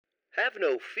Have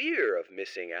no fear of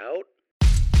missing out.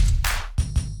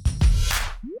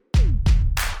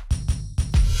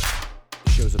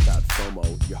 The show's about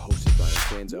FOMO. Your host is Brian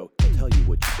Fanzo. He'll tell you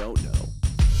what you don't know.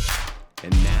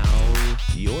 And now,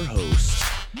 your host,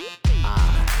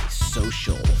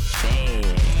 Social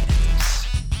Fans.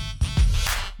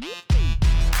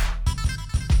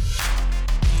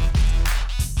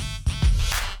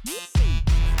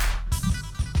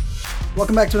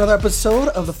 Welcome back to another episode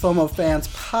of the FOMO Fans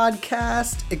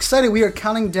Podcast. Excited, we are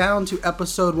counting down to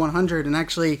episode 100, and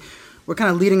actually, we're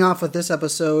kind of leading off with this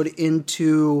episode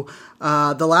into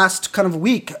the last kind of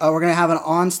week. We're going to have an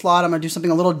onslaught. I'm going to do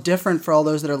something a little different for all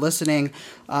those that are listening.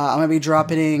 I'm going to be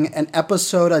dropping an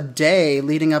episode a day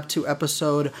leading up to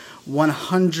episode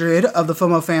 100 of the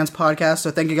FOMO Fans Podcast. So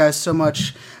thank you guys so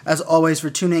much, as always, for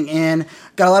tuning in.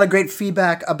 Got a lot of great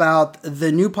feedback about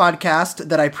the new podcast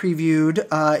that I previewed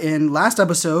in last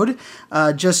episode,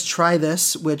 Just Try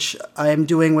This, which I am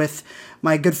doing with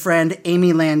my good friend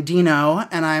Amy Landino,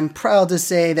 and I'm proud to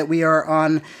say that we are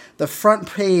on the front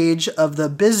page of the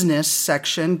business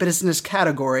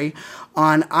category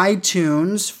on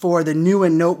iTunes for the new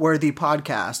and noteworthy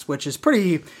podcast, which is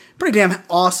pretty damn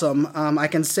awesome. I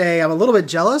can say I'm a little bit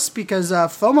jealous because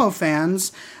FOMO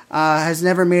Fans has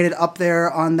never made it up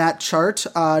there on that chart,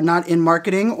 not in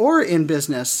marketing or in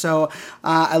business. So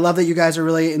I love that you guys are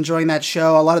really enjoying that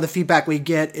show. A lot of the feedback we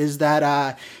get is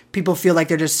that people feel like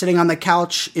they're just sitting on the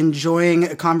couch enjoying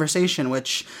a conversation,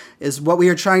 which is what we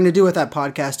are trying to do with that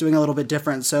podcast, doing a little bit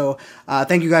different. So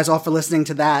thank you guys all for listening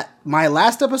to that, my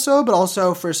last episode, but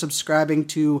also for subscribing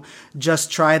to Just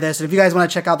Try This. And if you guys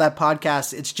want to check out that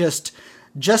podcast, it's just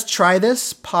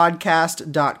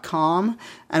justtrythispodcast.com,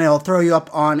 and it'll throw you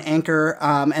up on Anchor,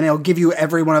 and it'll give you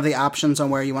every one of the options on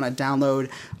where you want to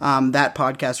download that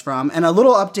podcast from. And a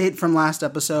little update from last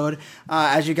episode,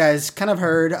 as you guys kind of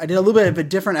heard, I did a little bit of a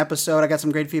different episode. I got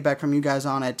some great feedback from you guys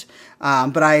on it,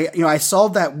 but I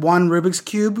solved that one Rubik's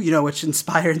Cube, which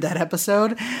inspired that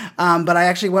episode, but I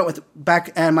actually went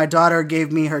back, and my daughter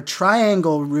gave me her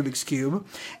triangle Rubik's Cube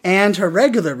and her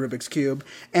regular Rubik's Cube,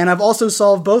 and I've also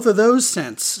solved both of those since.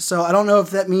 So I don't know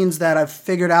if that means that I've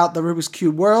figured out the Rubik's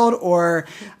Cube world, or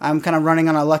I'm kind of running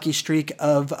on a lucky streak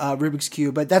of Rubik's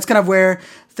Cube. But that's kind of where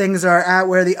things are at,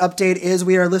 where the update is.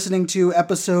 We are listening to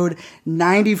episode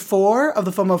 94 of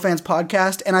the FOMO Fans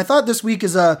Podcast. And I thought this week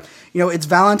is it's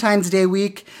Valentine's Day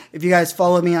week. If you guys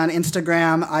follow me on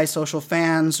Instagram,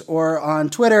 iSocialFans, or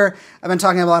on Twitter, I've been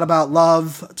talking a lot about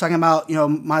love, talking about,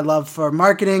 my love for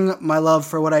marketing, my love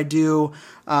for what I do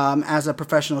as a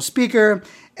professional speaker,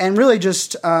 and really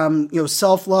just,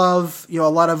 self-love, a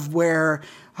lot of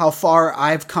how far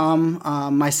I've come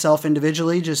myself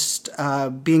individually, just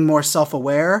being more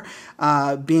self-aware,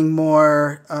 being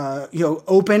more,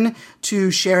 open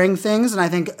to sharing things. And I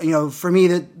think, for me,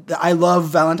 that I love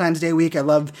Valentine's Day week. I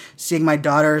love seeing my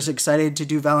daughters excited to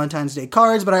do Valentine's Day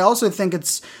cards, but I also think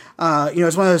it's one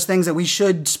of those things that we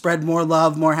should spread more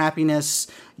love, more happiness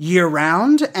year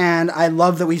round. And I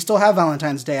love that we still have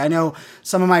Valentine's Day. I know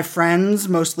some of my friends,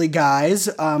 mostly guys,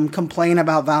 complain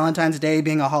about Valentine's Day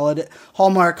being a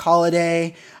Hallmark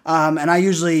holiday. And I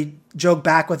usually joke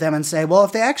back with them and say, well,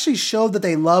 if they actually showed that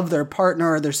they love their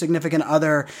partner or their significant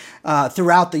other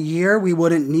throughout the year, we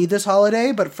wouldn't need this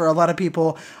holiday. But for a lot of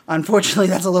people, unfortunately,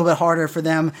 that's a little bit harder for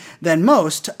them than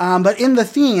most. But in the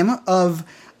theme of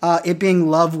it being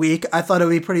Love Week, I thought it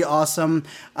would be pretty awesome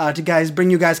to bring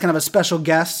you guys kind of a special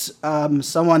guest,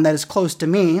 someone that is close to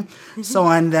me,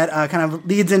 someone that kind of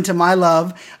leads into my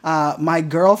love. My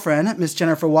girlfriend, Miss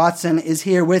Jennifer Watson, is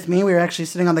here with me. We were actually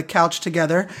sitting on the couch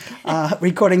together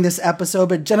recording this episode,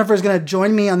 but Jennifer is going to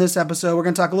join me on this episode. We're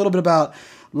going to talk a little bit about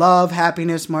love,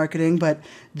 happiness, marketing. But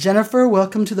Jennifer,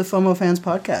 welcome to the FOMO Fans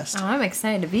Podcast. Oh, I'm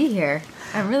excited to be here.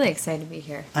 I'm really excited to be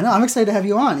here. I know, I'm excited to have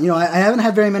you on. I haven't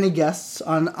had very many guests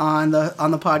on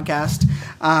the podcast,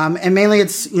 and mainly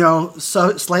it's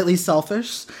so slightly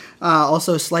selfish.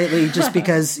 Also slightly just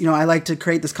because, I like to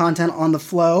create this content on the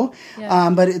flow.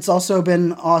 Yeah. But it's also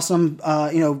been awesome.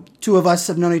 Two of us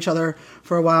have known each other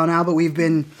for a while now, but we've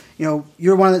been,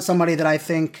 you're somebody that I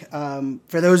think,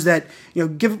 for those that, we're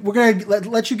going to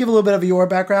let you give a little bit of your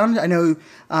background. I know,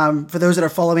 for those that are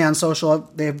following me on social,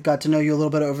 they've got to know you a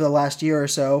little bit over the last year or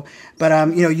so.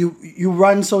 But, you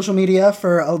run social media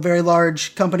for a very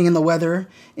large company in the weather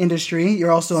industry.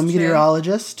 You're also a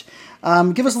meteorologist.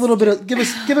 Give us a little bit of give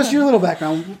us your little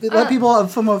background. Let people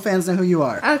of FOMO fans know who you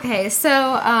are. Okay, so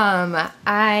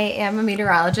I am a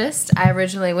meteorologist. I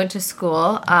originally went to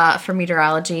school for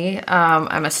meteorology.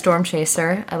 I'm a storm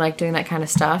chaser. I like doing that kind of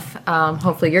stuff.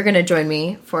 Hopefully, you're going to join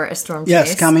me for a storm chase.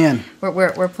 Yes, come in.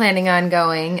 We're planning on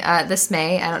going this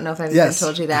May. I don't know if I've even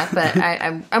told you that, but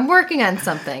I'm working on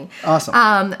something. Awesome.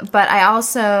 But I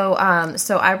also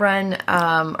so I run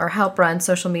or help run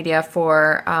social media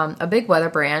for a big weather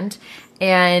brand.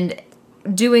 And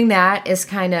doing that is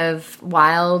kind of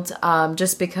wild,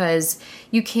 just because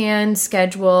you can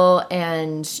schedule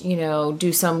and,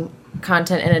 do some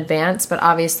content in advance, but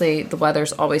obviously the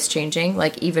weather's always changing,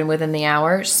 like even within the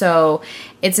hour. So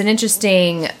it's an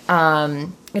interesting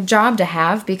job to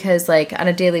have because like on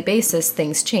a daily basis,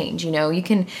 things change. You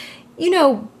can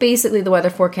basically the weather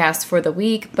forecast for the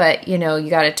week, but, you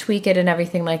got to tweak it and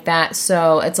everything like that.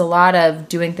 So it's a lot of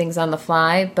doing things on the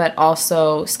fly, but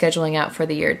also scheduling out for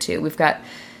the year too. We've got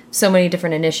so many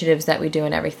different initiatives that we do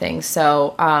and everything.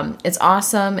 So it's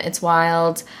awesome. It's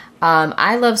wild.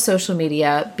 I love social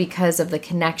media because of the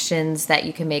connections that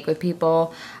you can make with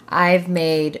people. I've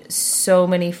made so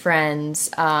many friends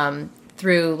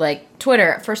through like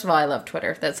Twitter. First of all, I love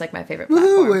Twitter. That's like my favorite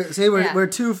platform. We're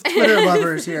two Twitter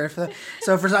lovers here.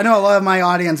 I know a lot of my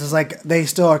audience is like they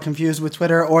still are confused with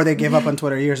Twitter or they gave up on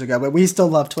Twitter years ago, but we still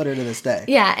love Twitter to this day.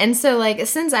 Yeah, and so like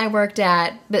since I worked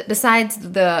besides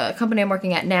the company I'm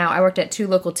working at now, I worked at 2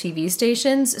 local TV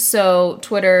stations. So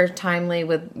Twitter, timely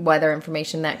with weather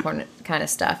information, that kind of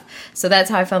stuff. So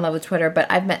that's how I fell in love with Twitter. But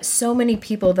I've met so many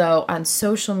people though on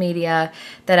social media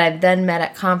that I've then met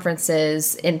at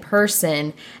conferences in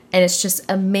person. And it's just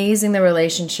amazing, the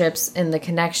relationships and the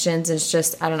connections. It's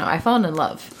just, I don't know, I've fallen in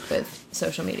love with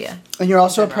social media. And you're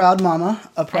also a proud mama,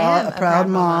 a proud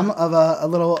mom of a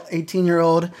little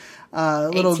 18-year-old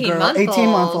little girl,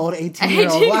 18-month-old.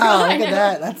 Wow, look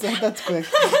at that. That's quick.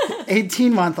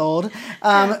 18-month-old.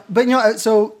 But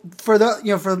so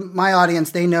for my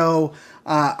audience, they know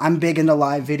I'm big into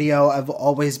live video. I've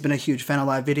always been a huge fan of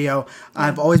live video.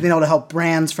 I've always been able to help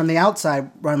brands from the outside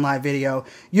run live video.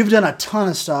 You've done a ton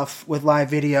of stuff with live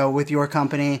video with your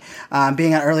company,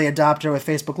 being an early adopter with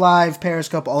Facebook Live,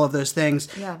 Periscope, all of those things.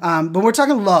 Yeah. But we're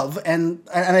talking love, and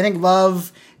I think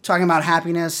love, talking about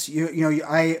happiness,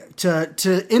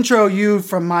 to intro you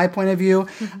from my point of view,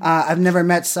 I've never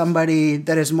met somebody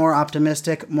that is more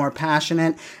optimistic, more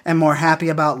passionate, and more happy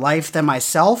about life than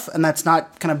myself. And that's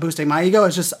not kind of boosting my ego.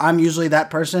 It's just I'm usually that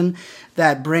person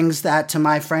that brings that to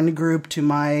my friend group, to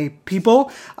my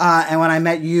people. And when I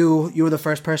met you, you were the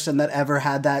first person that ever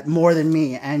had that more than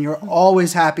me. And you're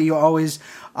always happy. You're always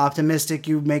optimistic.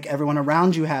 You make everyone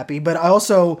around you happy. But I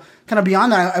also, kind of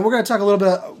beyond that, we're going to talk a little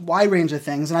bit wide range of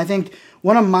things. And I think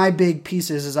one of my big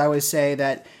pieces is I always say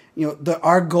that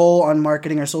our goal on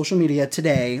marketing or social media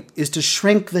today is to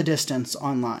shrink the distance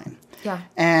online. Yeah.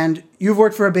 And you've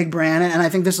worked for a big brand, and I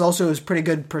think this also is pretty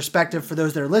good perspective for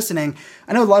those that are listening.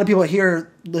 I know a lot of people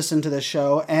here listen to this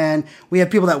show, and we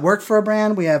have people that work for a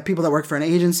brand, we have people that work for an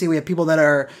agency, we have people that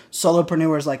are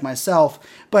solopreneurs like myself.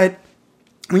 But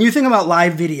when you think about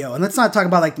live video, and let's not talk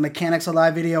about like the mechanics of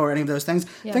live video or any of those things,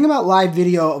 think about live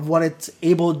video of what it's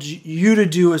able you to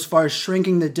do as far as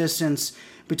shrinking the distance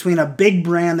between a big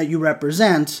brand that you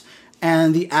represent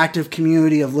and the active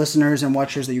community of listeners and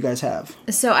watchers that you guys have.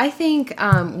 So I think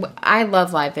I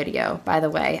love live video, by the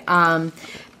way,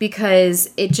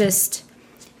 because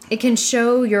it can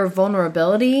show your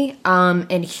vulnerability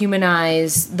and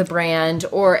humanize the brand.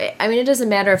 Or, I mean, it doesn't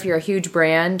matter if you're a huge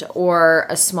brand or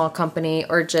a small company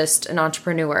or just an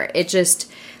entrepreneur.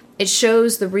 It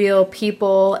shows the real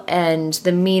people and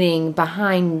the meaning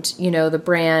behind, the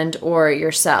brand or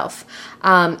yourself.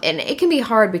 And it can be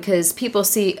hard because people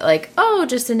see like, oh,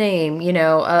 just a name,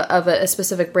 of a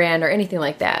specific brand or anything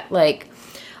like that. Like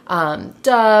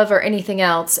Dove or anything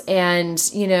else. And,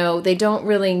 they don't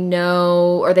really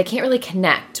know, or they can't really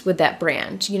connect with that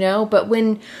brand, But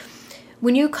when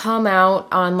you come out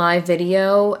on live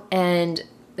video and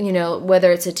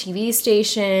whether it's a TV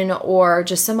station or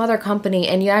just some other company,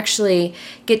 and you actually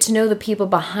get to know the people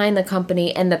behind the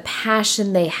company and the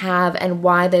passion they have and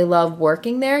why they love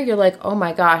working there, you're like, oh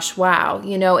my gosh, wow.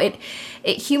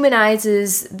 It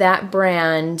humanizes that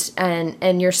brand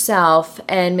and yourself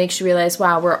and makes you realize,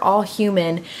 wow, we're all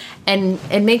human, and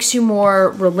it makes you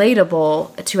more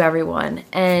relatable to everyone.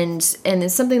 And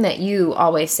it's something that you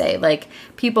always say, like,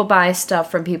 people buy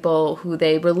stuff from people who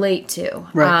they relate to.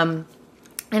 Right.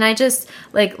 And I just,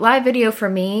 like, live video for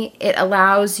me, it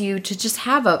allows you to just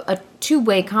have a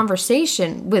two-way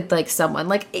conversation with, like, someone,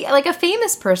 like a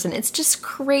famous person. It's just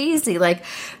crazy. Like,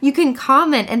 you can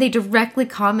comment and they directly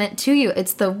comment to you.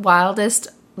 It's the wildest,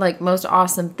 like most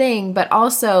awesome thing, but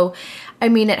also, I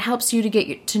mean, it helps you to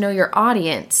get to know your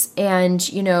audience. And,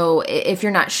 you know, if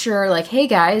you're not sure, like, hey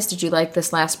guys, did you like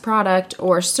this last product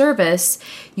or service?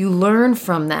 You learn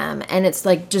from them. And it's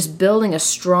like just building a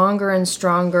stronger and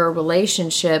stronger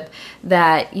relationship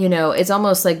that, you know, it's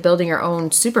almost like building your own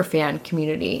superfan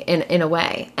community in a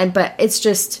way. But it's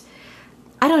just,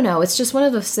 I don't know. It's just one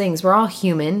of those things. We're all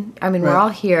human. I mean, we're all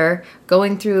here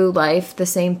going through life, the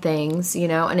same things, you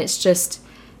know, and it's just,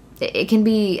 it can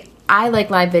be, I like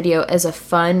live video as a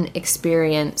fun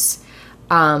experience,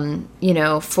 you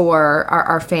know, for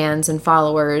our fans and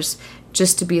followers,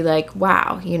 just to be like,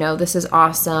 wow, you know, this is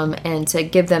awesome. And to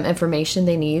give them information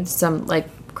they need, some like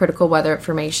critical weather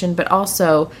information, but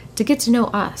also to get to know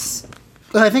us.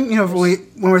 But I think, you know,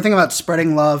 when we're thinking about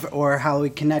spreading love or how we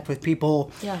connect with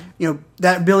people, you know,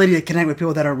 that ability to connect with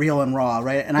people that are real and raw,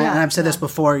 right? And I've said this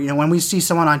before, you know, when we see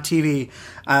someone on TV,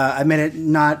 I made it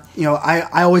not, you know,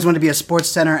 I always wanted to be a Sports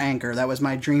Center anchor. That was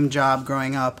my dream job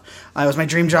growing up. It was my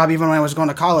dream job even when I was going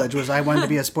to college, was I wanted to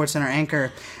be a Sports Center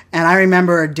anchor. And I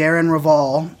remember Darren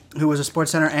Raval, who was a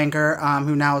Sports Center anchor,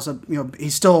 who now is he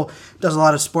still does a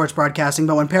lot of sports broadcasting.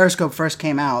 But when Periscope first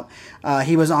came out,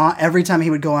 he was on, every time he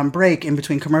would go on break, in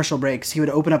between commercial breaks, he would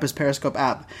open up his Periscope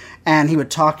app and he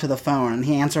would talk to the phone and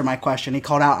he answered my question. He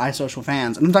called out iSocial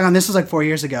fans. And I'm talking, this was like 4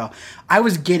 years ago. I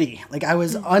was giddy. Like I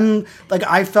was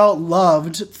I felt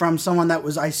loved from someone that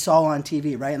I saw on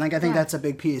TV, right? And like, I think that's a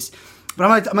big piece. But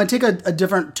I'm gonna take a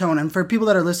different tone. And for people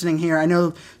that are listening here, I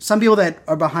know some people that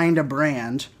are behind a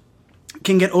brand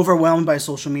can get overwhelmed by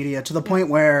social media to the point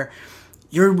where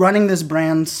you're running this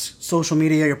brand's social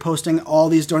media, you're posting all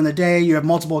these during the day, you have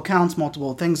multiple accounts,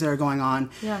 multiple things that are going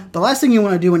on. Yeah. The last thing you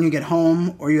want to do when you get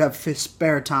home or you have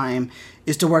spare time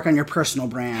is to work on your personal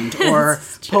brand or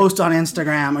post on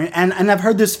Instagram. And I've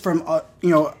heard this from, I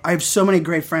have so many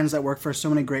great friends that work for so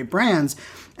many great brands.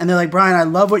 And they're like, Brian, I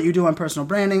love what you do on personal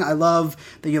branding. I love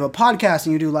that you have a podcast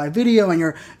and you do live video and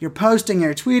you're posting,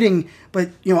 you're tweeting, but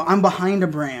I'm behind a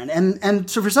brand. And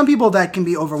so for some people that can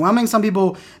be overwhelming. Some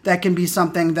people that can be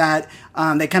something that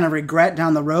they kind of regret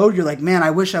down the road. You're like, man,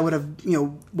 I wish I would have,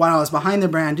 while I was behind the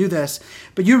brand, do this.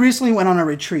 But you recently went on a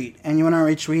retreat, and you went on a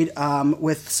retreat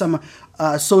with some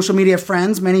social media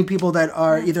friends, many people that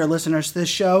are either listeners to this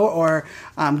show or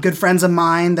good friends of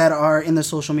mine that are in the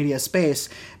social media space.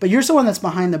 But you're someone that's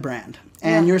behind the brand,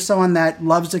 and you're someone that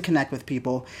loves to connect with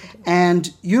people.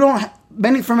 And you don't,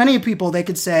 for many people, they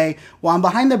could say, well, I'm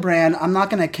behind the brand, I'm not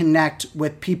going to connect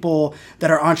with people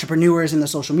that are entrepreneurs in the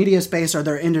social media space or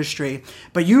their industry.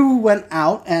 But you went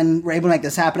out and were able to make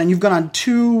this happen, and you've gone on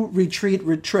 2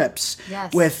 retreat trips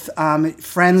with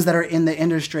friends that are in the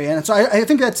industry. And so I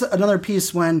think that's another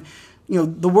piece when,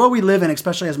 the world we live in,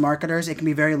 especially as marketers, it can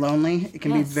be very lonely. It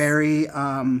can be very,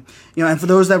 and for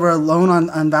those that were alone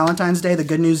on Valentine's Day, the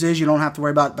good news is you don't have to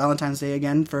worry about Valentine's Day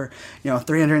again for,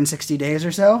 360 days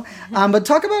or so. But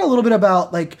talk about a little bit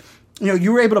about,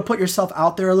 you were able to put yourself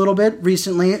out there a little bit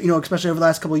recently, especially over the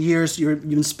last couple of years. You've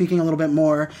been speaking a little bit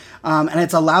more, and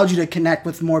it's allowed you to connect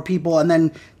with more people and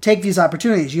then take these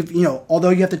opportunities.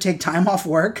 Although you have to take time off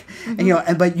work,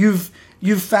 but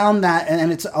you've found that,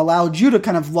 and it's allowed you to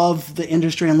kind of love the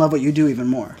industry and love what you do even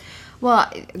more.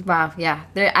 Well, wow, yeah.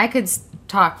 I could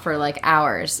talk for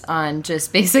hours on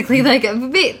just basically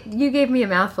you gave me a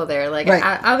mouthful there.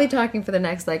 I'll be talking for the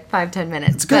next 5-10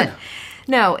 minutes. It's good. But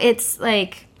no, it's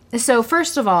so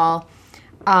first of all,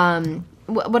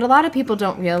 what a lot of people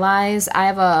don't realize, I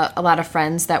have a lot of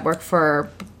friends that work for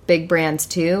big brands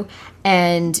too.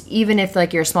 And even if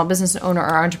you're a small business owner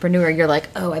or entrepreneur, you're like,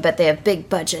 oh, I bet they have big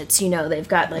budgets. They've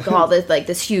got all this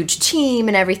this huge team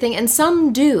and everything. And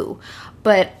some do,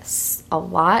 but a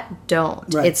lot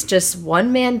don't. Right. It's just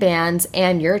one-man bands,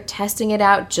 and you're testing it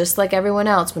out just like everyone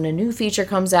else. When a new feature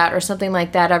comes out or something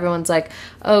like that, everyone's like,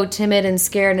 oh, timid and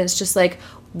scared. And it's just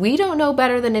we don't know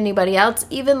better than anybody else.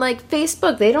 Even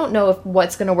Facebook, they don't know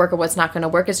what's going to work or what's not going to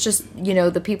work. It's just,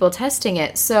 the people testing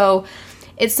it. So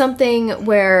it's something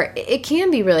where it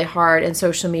can be really hard in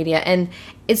social media, and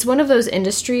it's one of those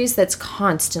industries that's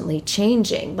constantly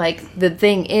changing. The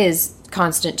thing is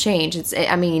constant change.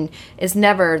 It's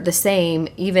never the same,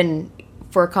 even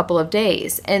for a couple of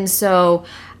days. And so,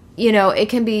 it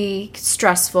can be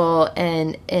stressful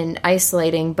and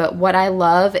isolating, but what I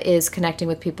love is connecting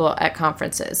with people at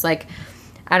conferences.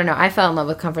 I don't know, I fell in love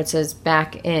with conferences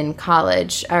back in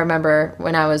college. I remember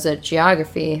when I was a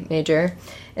geography major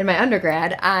in my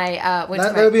undergrad, I went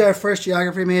to that would be our first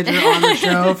geography major on the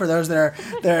show for those that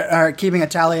are keeping a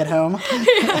tally at home.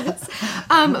 Yes.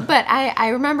 But I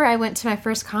remember I went to my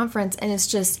first conference, and it's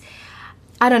just,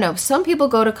 I don't know, some people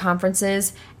go to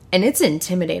conferences and it's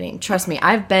intimidating. Trust me,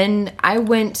 I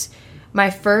went My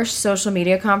first social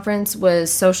media conference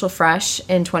was Social Fresh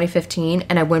in 2015,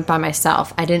 and I went by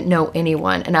myself. I didn't know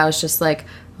anyone, and I was just like,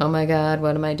 oh my God,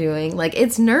 what am I doing? Like,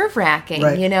 it's nerve-wracking,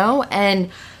 Right. you know?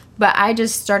 But I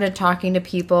just started talking to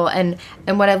people, and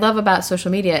what I love about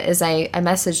social media is I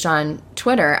messaged on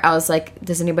Twitter. I was like,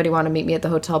 does anybody want to meet me at the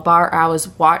hotel bar? Or I was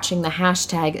watching the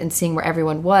hashtag and seeing where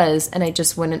everyone was, and I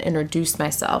just went and introduced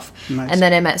myself. Nice. And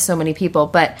then I met so many people.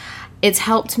 But it's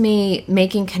helped me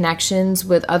making connections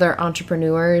with other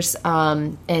entrepreneurs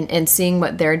and seeing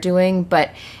what they're doing.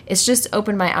 But it's just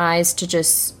opened my eyes to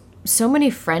just so many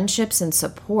friendships and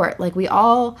support. Like, we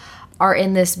all are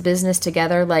in this business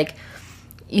together. Like,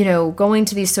 you know, going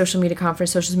to these social media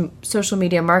conferences, social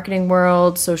media marketing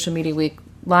world, social media week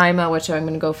Lima, which I'm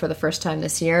going to go for the first time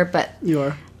this year. But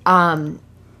You are.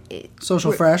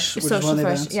 Social Fresh, which is Social one of the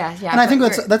Fresh, events. yeah. And I think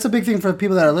But that's a big thing for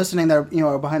people that are listening that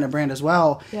are behind a brand as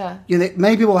well. Yeah.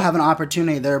 Many people have an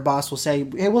opportunity. Their boss will say,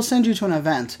 "Hey, we'll send you to an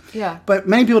event." Yeah. But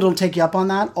many people don't take you up on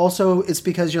that. Also, it's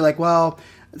because you're like, well,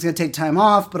 it's going to take time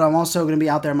off, but I'm also going to be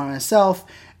out there by myself.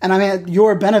 And I mean,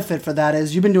 your benefit for that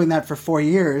is you've been doing that for 4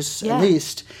 years Yeah. at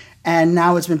least. And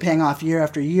now it's been paying off year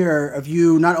after year of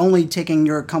you not only taking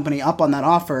your company up on that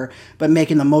offer, but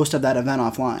making the most of that event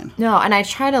offline. No, and I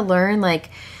try to learn,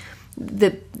 like,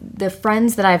 the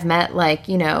friends that I've met, like,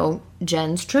 you know,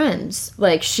 Jen's Trends.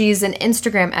 Like, she's an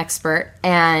Instagram expert,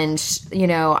 and, you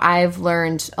know, I've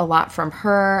learned a lot from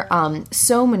her.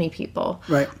 So many people.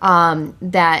 Right.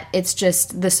 That it's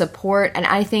just the support. And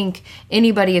I think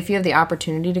anybody, if you have the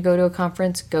opportunity to go to a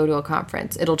conference, go to a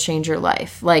conference. It'll change your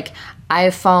life. Like,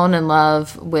 I've fallen in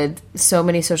love with so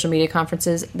many social media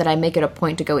conferences that I make it a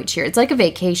point to go each year. It's like a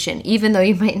vacation, even though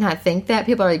you might not think that.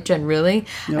 People are like, Jen, really?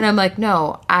 Yep. And I'm like,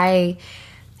 no,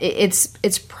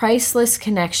 it's priceless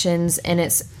connections, and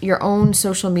it's your own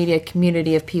social media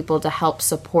community of people to help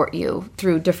support you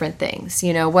through different things,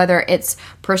 you know, whether it's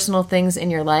personal things in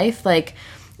your life, like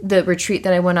the retreat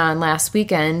that I went on last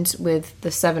weekend with the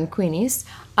 7 Queenies,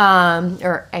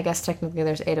 or I guess technically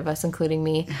there's 8 of us, including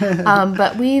me.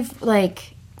 But we've,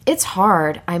 like, it's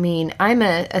hard. I mean, I'm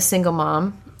a single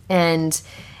mom, and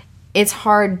it's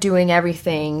hard doing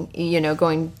everything, you know,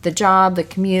 going the job, the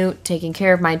commute, taking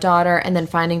care of my daughter, and then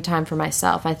finding time for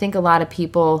myself. I think a lot of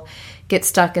people get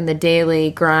stuck in the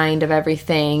daily grind of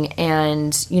everything,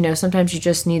 and, you know, sometimes you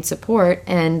just need support.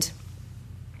 And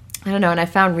I don't know, and I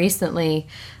found recently,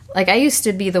 like, I used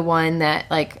to be the one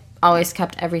that, like, always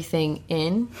kept everything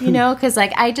in, you know, because,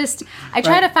 like, I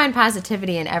try to find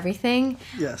positivity in everything.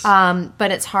 Yes. But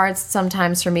it's hard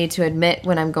sometimes for me to admit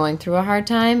when I'm going through a hard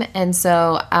time. And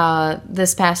so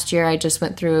this past year, I just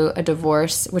went through a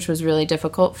divorce, which was really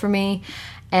difficult for me.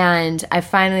 And I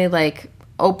finally, like,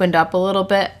 opened up a little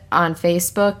bit on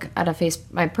Facebook at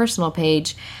my personal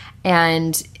page.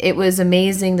 And it was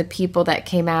amazing, the people that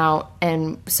came out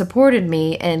and supported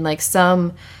me. And, like,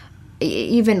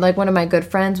 even, like, one of my good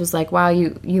friends was like, wow,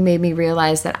 you made me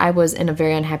realize that I was in a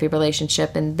very unhappy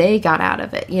relationship, and they got out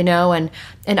of it, you know, and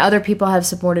other people have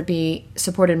supported me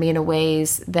in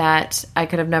ways that I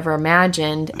could have never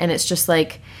imagined. And it's just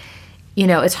like, you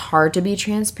know, it's hard to be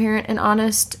transparent and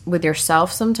honest with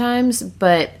yourself sometimes,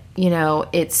 but, you know,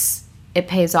 it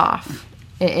pays off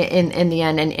in the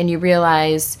end. And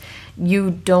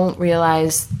you don't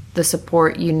realize the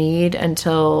support you need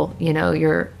until, you know,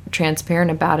 you're transparent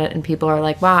about it, and people are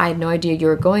like, wow, I had no idea you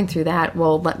were going through that.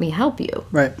 Well, let me help you.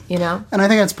 Right. You know? And I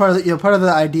think that's part of the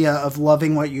idea of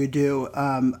loving what you do.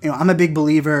 You know, I'm a big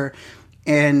believer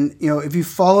in, you know, if you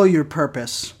follow your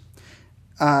purpose,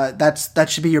 that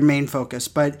should be your main focus.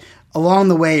 But along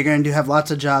the way, you're going to have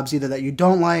lots of jobs either that you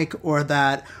don't like, or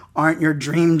that aren't your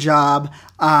dream job,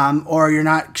 or you're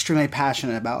not extremely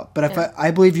passionate about. But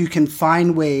I believe you can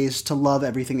find ways to love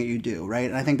everything that you do, right?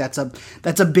 And I think that's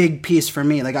a big piece for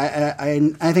me. Like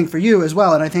I think for you as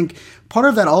well. And I think part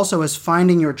of that also is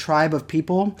finding your tribe of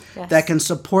people that can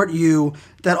support you,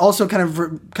 that also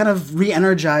kind of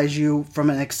re-energize you from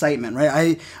an excitement,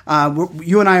 right?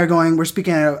 You and I we're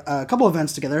speaking at a couple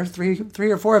events together,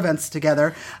 three or four events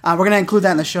together. We're going to include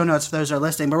that in the show notes for those that are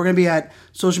listening, but we're going to be at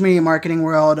Social Media Marketing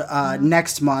World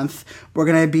next month. We're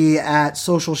going to be at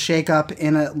Social Shakeup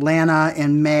in Atlanta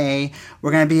in May.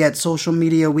 We're going to be at Social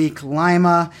Media Week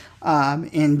Lima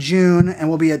in June, and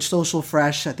we'll be at Social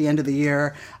Fresh at the end of the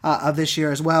year of this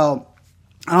year as well.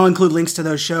 I'll include links to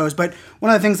those shows, but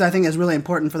one of the things that I think is really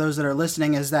important for those that are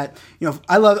listening is that, you know,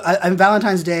 I'm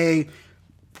Valentine's Day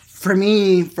for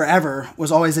me, forever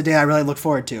was always the day I really looked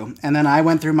forward to. And then I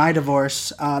went through my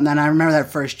divorce, and then I remember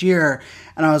that first year,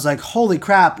 and I was like, holy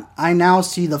crap, I now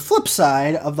see the flip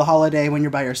side of the holiday when you're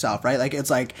by yourself, right? Like,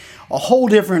 it's like a whole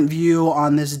different view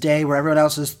on this day where everyone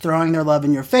else is throwing their love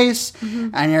in your face,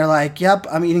 and you're like, yep,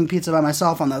 I'm eating pizza by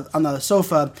myself on the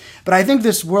sofa. But I think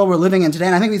this world we're living in today,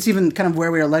 and I think it's even kind of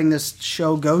where we are letting this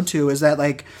show go to, is that,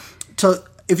 like,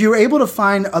 if you're able to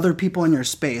find other people in your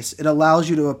space, it allows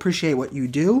you to appreciate what you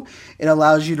do. It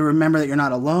allows you to remember that you're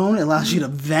not alone. It allows you to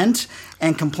vent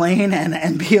and complain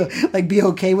and be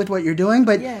okay with what you're doing.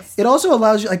 But it also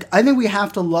allows you, like, I think we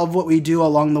have to love what we do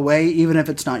along the way, even if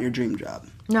it's not your dream job.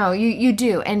 No, you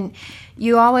do. And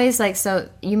you always, like, so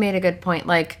you made a good point,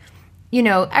 like, you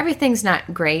know, everything's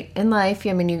not great in life.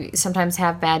 I mean, you sometimes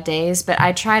have bad days, but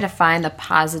I try to find the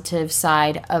positive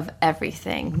side of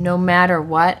everything. No matter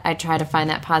what, I try to find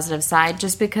that positive side,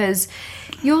 just because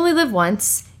you only live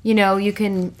once. You know,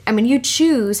 you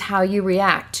choose how you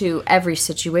react to every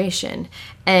situation,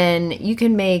 and you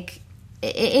can make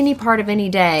any part of any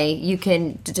day, you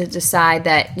can decide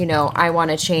that, you know, I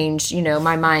want to change, you know,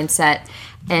 my mindset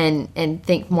and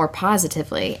think more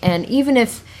positively. And even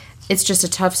if it's just a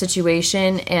tough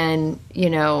situation and, you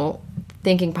know,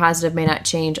 thinking positive may not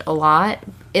change a lot,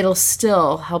 it'll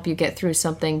still help you get through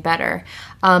something better.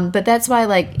 But that's why,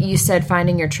 like you said,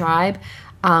 finding your tribe,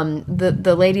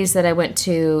 the ladies that I went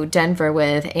to Denver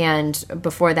with, and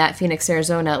before that, Phoenix,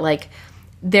 Arizona, like,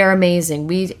 they're amazing.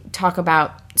 We talk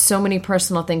about so many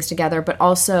personal things together, but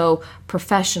also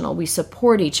professional. We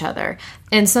support each other.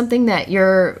 And something that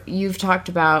you've talked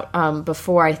about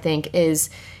before, I think, is,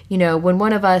 you know, when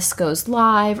one of us goes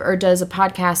live or does a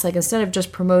podcast, like, instead of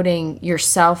just promoting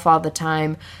yourself all the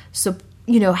time, so,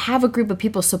 you know, have a group of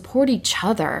people support each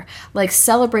other, like,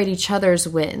 celebrate each other's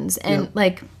wins. And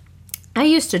like, I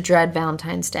used to dread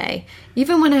Valentine's Day,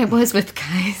 even when I was with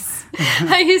guys.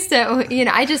 I used to, you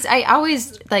know, I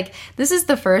always, like, this is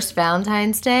the first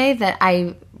Valentine's Day that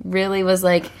I really was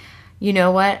like, you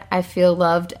know what? I feel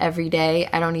loved every day.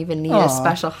 I don't even need a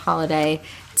special holiday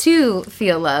to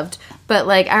feel loved. But,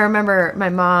 like, I remember my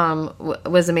mom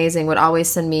was amazing, would always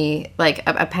send me, like,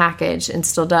 a package, and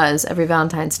still does every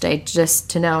Valentine's Day, just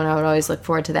to know, and I would always look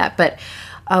forward to that. But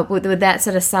with that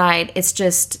set aside, it's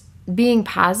just being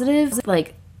positive,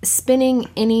 like, spinning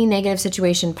any negative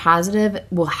situation positive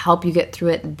will help you get through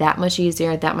it that much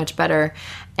easier, that much better.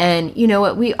 And you know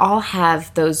what? We all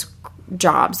have those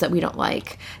jobs that we don't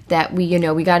like, that we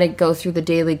got to go through the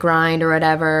daily grind or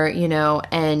whatever, you know.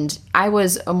 And I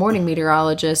was a morning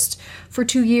meteorologist for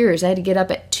 2 years. I had to get up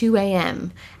at 2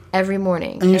 a.m. every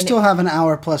morning. And you still have an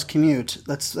hour plus commute.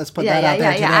 Let's put that out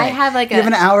there today. I have you have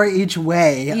an hour each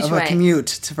way a commute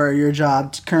for your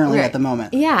job currently at the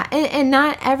moment. Yeah, and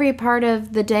not every part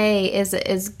of the day is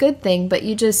a good thing, but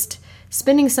you just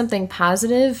spinning something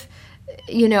positive,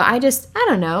 you know, I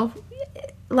don't know.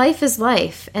 Life is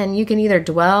life, and you can either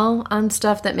dwell on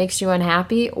stuff that makes you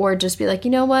unhappy or just be like,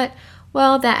 you know what?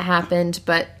 Well, that happened,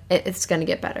 but it's going to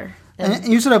get better. And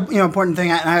you said a important thing,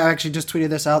 and I actually just tweeted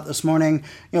this out this morning,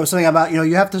 you know, something about, you know,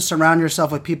 you have to surround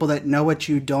yourself with people that know what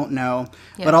you don't know,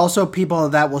 but also people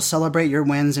that will celebrate your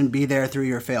wins and be there through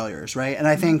your failures, right? And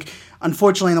I think,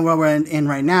 unfortunately, in the world we're in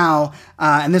right now,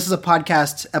 and this is a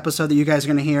podcast episode that you guys are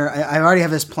going to hear, I already have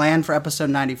this planned for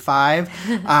episode 95.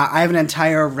 I have an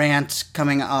entire rant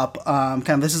coming up.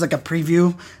 This is like a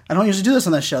preview. I don't usually do this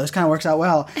on this show. This kind of works out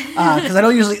well. Because I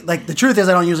don't usually, like, the truth is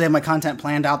I don't usually have my content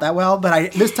planned out that well,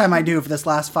 but this time I do for this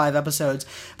last 5 episodes.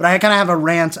 But I kind of have a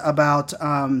rant about,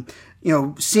 you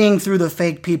know, seeing through the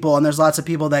fake people, and there's lots of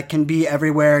people that can be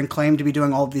everywhere and claim to be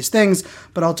doing all of these things,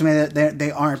 but ultimately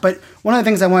they aren't. But one of the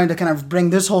things I wanted to kind of bring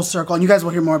this whole circle, and you guys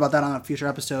will hear more about that on a future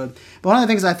episode, but one of the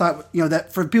things I thought, you know,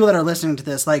 that for people that are listening to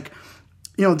this, like,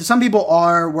 you know, some people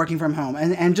are working from home,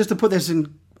 and just to put this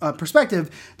in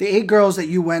perspective, the 8 girls that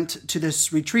you went to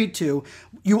this retreat to,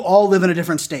 you all live in a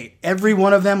different state. Every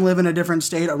one of them live in a different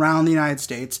state around the United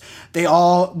States. They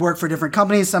all work for different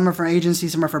companies. Some are for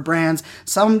agencies, some are for brands.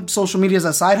 Some social media is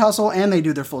a side hustle, and they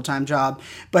do their full-time job.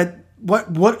 But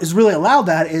what has really allowed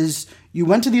that is you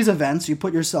went to these events, you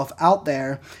put yourself out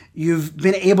there, you've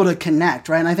been able to connect,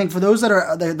 right? And I think for those that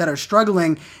are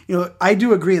struggling, you know, I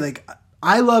do agree. Like,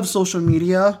 I love social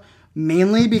media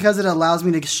mainly because it allows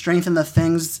me to strengthen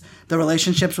the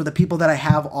relationships with the people that I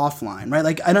have offline, right?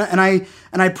 Like,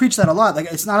 I preach that a lot. Like,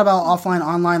 it's not about offline,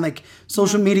 online. Like,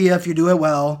 social media, if you do it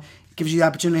well, gives you the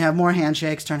opportunity to have more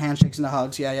handshakes, turn handshakes into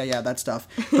hugs, that stuff.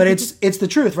 But it's the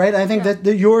truth, right? I think that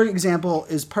your example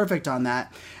is perfect on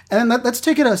that. And then let's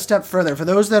take it a step further. For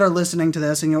those that are listening to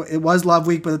this, and, you know, it was Love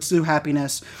Week, but let's do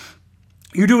happiness.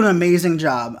 You do an amazing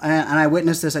job, and I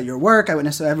witnessed this at your work. I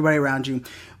witnessed it everybody around you.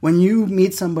 when you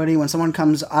meet somebody, when someone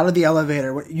comes out of the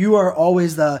elevator, you are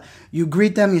always you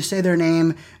greet them, you say their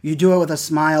name, you do it with a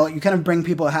smile, you kind of bring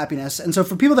people happiness. And so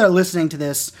for people that are listening to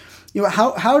this,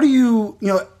 how do you,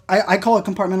 I call it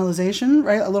compartmentalization,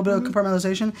 right? A little bit of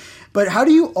compartmentalization. But how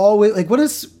do you always,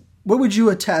 what would you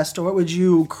attest or what would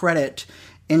you credit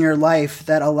in your life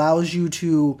that allows you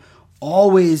to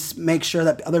always make sure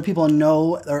that other people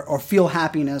know or feel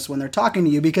happiness when they're talking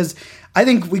to you? Because I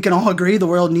think we can all agree the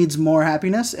world needs more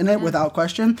happiness in it, without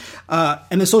question.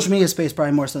 And the social media space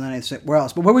probably more so than anywhere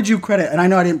else. But what would you credit? And I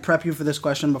know I didn't prep you for this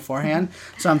question beforehand,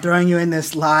 so I'm throwing you in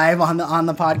this live on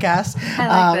the podcast. I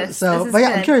like this. So, this but yeah,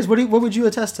 good. I'm curious. What would you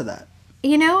attest to that?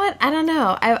 You know what? I don't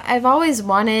know. I've always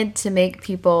wanted to make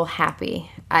people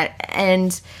happy.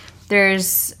 And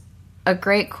there's a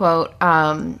great quote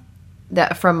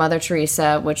that from Mother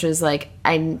Teresa, which is like,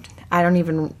 I'm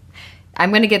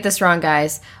going to get this wrong,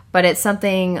 guys, but it's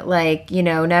something like,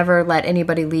 never let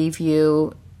anybody leave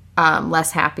you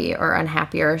less happy or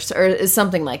unhappy or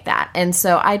something like that. And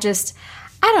so I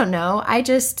don't know.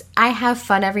 I have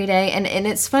fun every day. And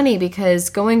it's funny because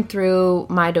going through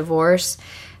my divorce,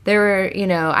 there were,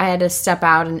 I had to step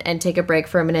out and take a break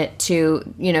for a minute to,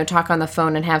 talk on the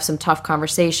phone and have some tough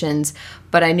conversations.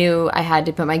 But I knew I had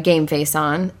to put my game face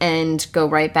on and go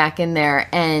right back in there.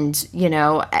 And,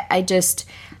 I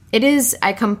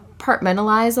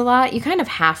compartmentalize a lot. You kind of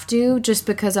have to, just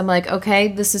because I'm like, okay,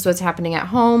 this is what's happening at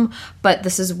home, but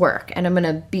this is work and I'm going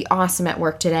to be awesome at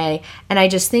work today. And I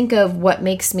just think of what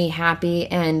makes me happy,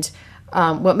 and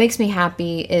what makes me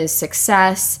happy is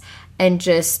success and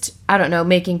just, I don't know,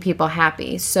 making people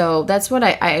happy. So that's what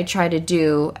I try to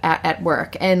do at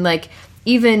work. And like,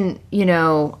 even,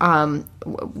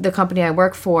 the company I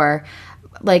work for,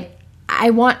 like,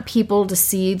 I want people to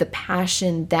see the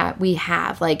passion that we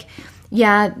have. Like,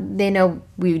 yeah, they know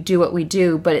we do what we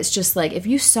do, but it's just like, if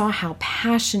you saw how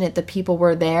passionate the people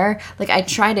were there, like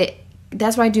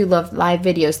that's why I do love live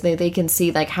videos. So they can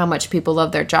see like how much people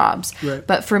love their jobs. Right.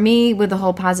 But for me, with the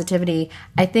whole positivity,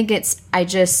 I think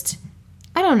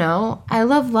I don't know. I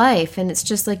love life, and it's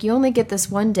just like, you only get this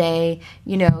one day.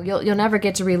 You'll never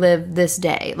get to relive this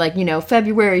day. Like,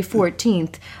 February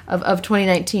 14th of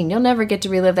 2019, you'll never get to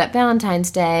relive that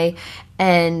Valentine's Day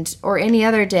or any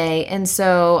other day. And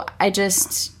so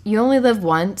you only live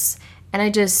once, and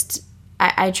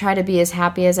I try to be as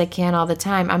happy as I can all the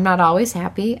time. I'm not always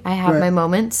happy. I have my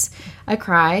moments. I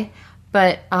cry,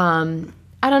 but I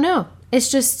don't know.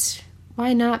 It's just,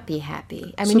 why not be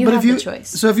happy? I mean, you have the choice.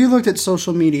 So if you looked at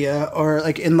social media, or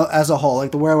like as a whole,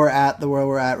 like the world we're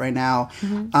at right now,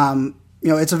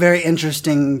 it's a very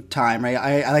interesting time, right?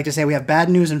 I like to say we have bad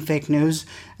news and fake news,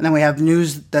 and then we have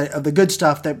news of the good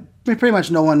stuff that pretty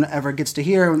much no one ever gets to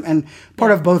hear. And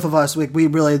part of both of us, we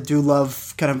really do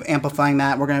love kind of amplifying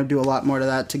that. We're going to do a lot more to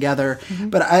that together. Mm-hmm.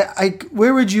 But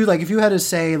where would you, like, if you had to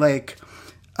say, like,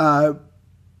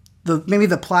 maybe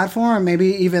the platform, maybe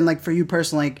even like for you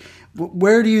personally, like,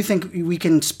 where do you think we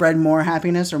can spread more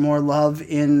happiness or more love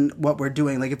in what we're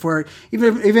doing? Like, if we're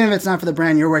even if it's not for the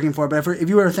brand you're working for, but if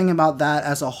you were thinking about that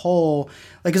as a whole,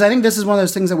 like, because I think this is one of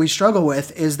those things that we struggle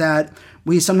with, is that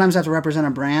we sometimes have to represent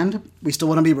a brand. We still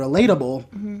want to be relatable.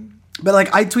 Mm-hmm. But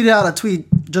like, I tweeted out a tweet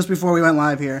just before we went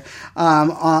live here.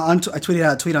 I tweeted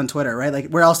out a tweet on Twitter, right? Like,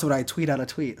 where else would I tweet out a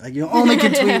tweet? Like, you only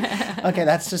can tweet. Okay,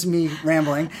 that's just me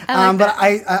rambling. But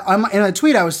I'm in a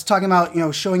tweet, I was talking about,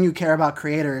 showing you care about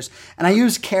creators, and I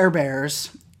used Care Bears,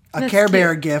 Care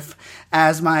Bear GIF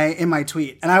in my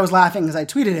tweet, and I was laughing because I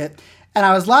tweeted it, and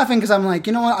I was laughing because I'm like,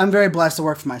 you know what? I'm very blessed to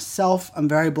work for myself. I'm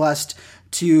very blessed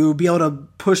to be able to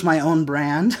push my own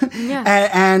brand. Yeah.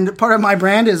 And part of my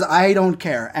brand is I don't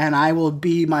care. And I will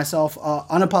be myself,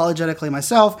 unapologetically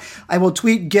myself. I will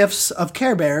tweet GIFs of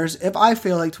Care Bears if I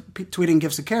feel like tweeting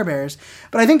GIFs of Care Bears.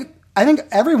 But I think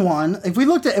everyone, if we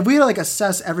like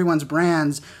assess everyone's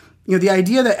brands, the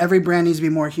idea that every brand needs to be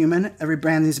more human, every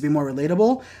brand needs to be more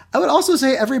relatable. I would also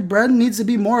say every brand needs to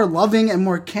be more loving and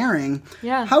more caring.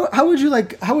 Yeah. How would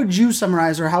you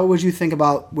summarize, or how would you think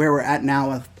about where we're at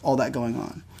now with all that going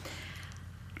on?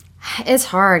 It's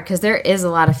hard because there is a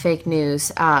lot of fake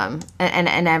news and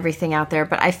everything out there.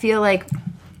 But I feel like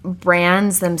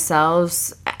brands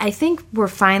themselves, I think we're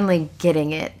finally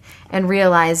getting it and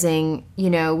realizing,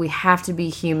 we have to be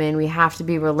human, we have to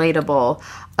be relatable.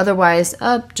 Otherwise,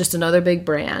 just another big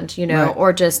brand, right.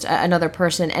 Or just another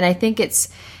person. And I think it's,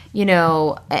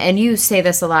 and you say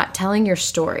this a lot, telling your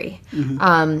story,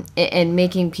 mm-hmm. And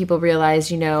making people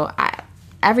realize,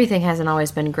 everything hasn't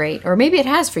always been great, or maybe it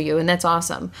has for you, and that's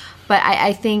awesome. But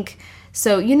I think,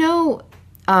 so,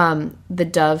 the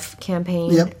Dove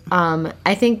campaign. Yep.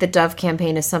 I think the Dove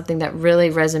campaign is something that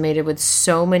really resonated with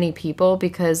so many people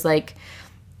because, like,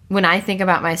 when I think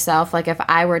about myself, like if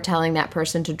I were telling that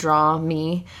person to draw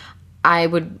me, I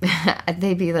would,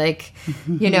 they'd be like,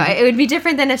 it would be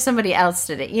different than if somebody else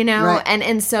did it, Right.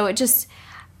 And so it just,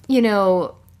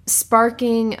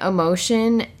 sparking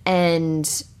emotion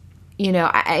and,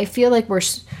 I feel like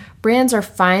brands are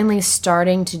finally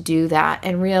starting to do that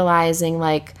and realizing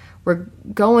like we're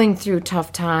going through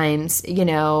tough times,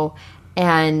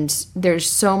 and there's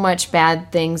so much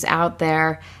bad things out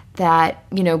there that,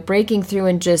 breaking through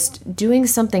and just doing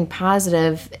something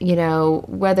positive,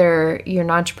 whether you're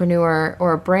an entrepreneur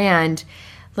or a brand,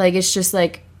 like, it's just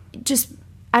like,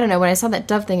 I don't know, when I saw that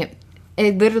Dove thing,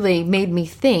 it literally made me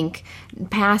think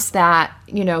past that,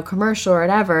 commercial or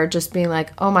whatever, just being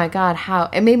like, oh my God,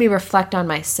 it made me reflect on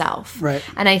myself. Right.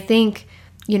 And I think,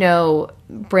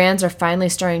 brands are finally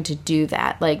starting to do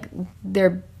that. Like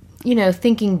they're,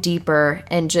 thinking deeper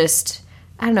and just,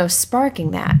 I don't know,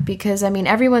 sparking that, because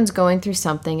everyone's going through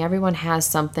something, everyone has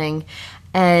something,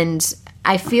 and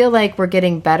I feel like we're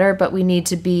getting better, but we need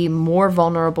to be more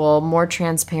vulnerable, more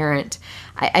transparent.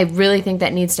 I really think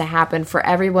that needs to happen for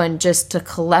everyone, just to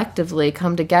collectively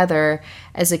come together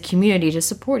as a community to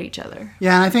support each other.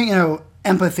 Yeah, and I think,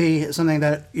 empathy is something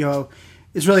that,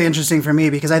 is really interesting for me,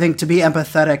 because I think to be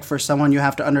empathetic for someone, you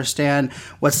have to understand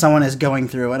what someone is going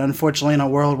through. And unfortunately, in a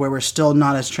world where we're still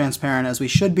not as transparent as we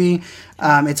should be,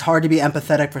 it's hard to be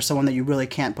empathetic for someone that you really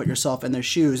can't put yourself in their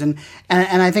shoes. And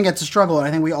I think it's a struggle.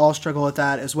 I think we all struggle with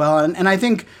that as well. And I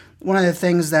think one of the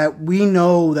things that we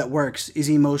know that works is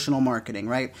emotional marketing,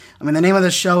 right? The name of the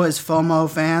show is FOMO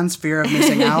fans, fear of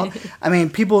missing out.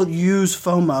 People use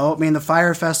FOMO. The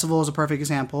Fire Festival is a perfect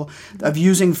example of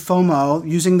using FOMO,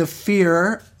 using the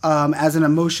fear as an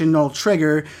emotional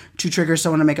trigger to trigger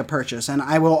someone to make a purchase. And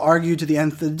I will argue to the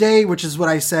end of the day, which is what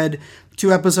I said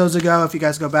 2 episodes ago. If you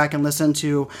guys go back and listen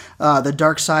to the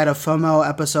Dark Side of FOMO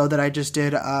episode that I just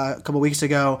did a couple weeks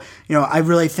ago, I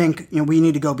really think we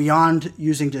need to go beyond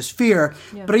using just fear,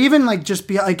 but even like just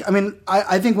be like,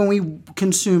 I think when we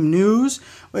consume news,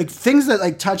 like things that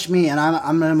like touch me, and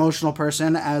I'm an emotional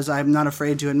person, as I'm not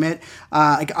afraid to admit.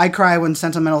 Like I cry when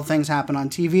sentimental things happen on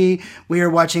TV. We were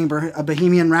watching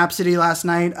Bohemian Rhapsody last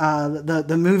night,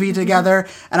 the movie together,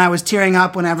 and I was tearing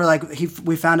up whenever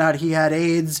we found out he had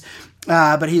AIDS.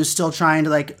 But he was still trying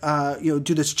to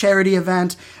do this charity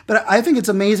event. But I think it's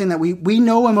amazing that we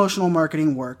know emotional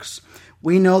marketing works.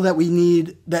 We know that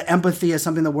that empathy is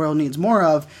something the world needs more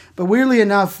of. But weirdly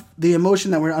enough, the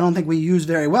emotion that I don't think we use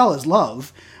very well is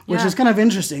love, which is kind of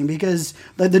interesting, because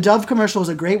the Dove commercial is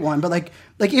a great one. But like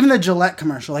even the Gillette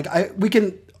commercial, we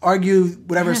can argue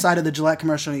whatever side of the Gillette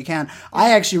commercial you can.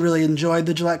 I actually really enjoyed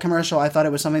the Gillette commercial. I thought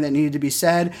it was something that needed to be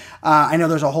said. I know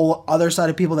there's a whole other side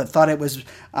of people that thought it was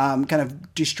kind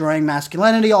of destroying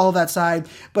masculinity, all of that side.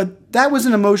 But that was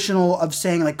an emotional of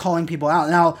saying, like, calling people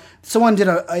out. Now, someone did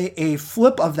a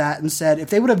flip of that and said if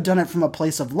they would have done it from a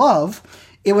place of love,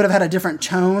 it would have had a different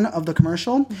tone of the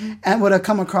commercial and would have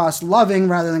come across loving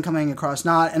rather than coming across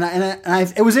not. And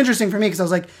it was interesting for me, because I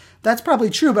was like, that's probably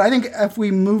true. But I think if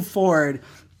we move forward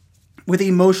with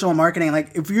emotional marketing, like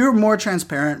if you're more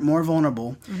transparent, more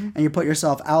vulnerable, and you put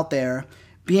yourself out there,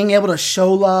 being able to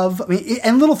show love,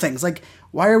 and little things like,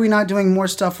 why are we not doing more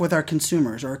stuff with our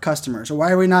consumers or our customers? Or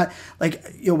why are we not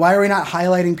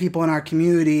highlighting people in our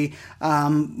community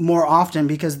more often?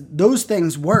 Because those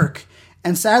things work.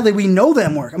 And sadly, we know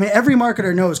them work. Every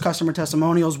marketer knows customer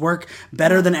testimonials work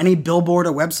better than any billboard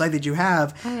or website that you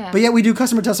have. Oh, yeah. But yet we do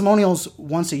customer testimonials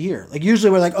once a year. Like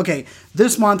usually we're like, okay,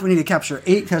 this month we need to capture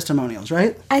 8 testimonials,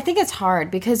 right? I think it's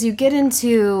hard because you get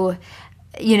into,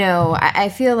 I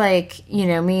feel like,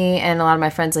 me and a lot of my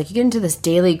friends, like you get into this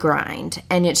daily grind,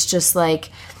 and it's just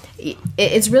like,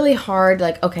 it's really hard,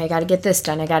 like, okay, I got to get this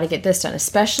done,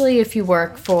 especially if you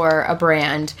work for a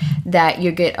brand that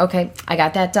you get, okay, I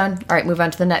got that done, all right, move on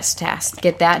to the next task,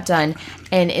 get that done,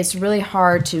 and it's really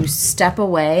hard to step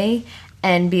away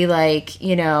and be like,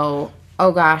 oh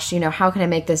gosh, how can I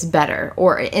make this better?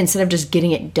 Or instead of just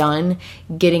getting it done,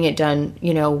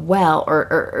 well,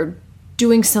 or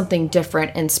doing something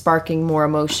different and sparking more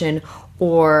emotion,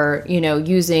 or,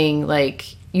 using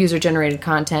like user-generated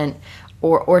content,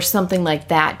 or something like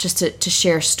that, just to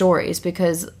share stories,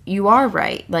 because you are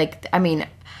right. Like,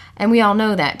 and we all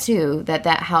know that too, that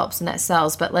helps and that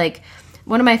sells. But like,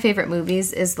 one of my favorite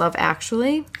movies is Love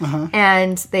Actually,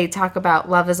 and they talk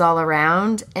about love is all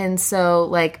around. And so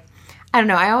like, I don't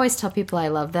know, I always tell people I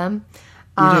love them.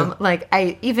 Like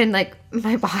I even like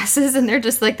my bosses, and they're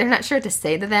just like, they're not sure what to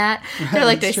say to that. They're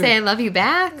like, do I say I love you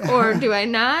back, or do I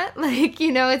not? Like,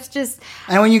 it's just.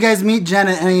 And when you guys meet Jen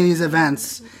at any of these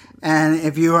events, And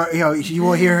if you are, you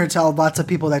will hear her tell lots of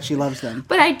people that she loves them.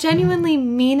 But I genuinely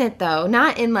mean it, though.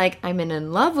 Not in like, I'm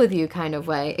in love with you kind of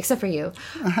way, except for you.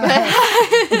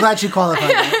 I'm glad you qualified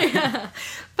that.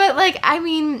 But like, I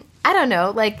mean, I don't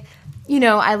know. Like,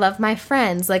 I love my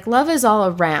friends. Like, love is all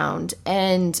around.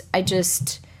 And there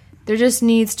just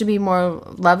needs to be more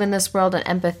love in this world and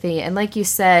empathy. And like you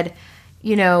said,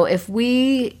 if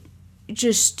we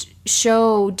just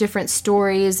show different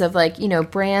stories of like,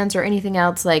 brands or anything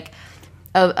else, like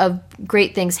of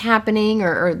great things happening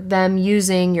or them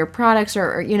using your products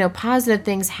or positive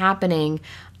things happening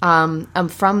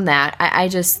from that, I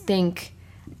just think,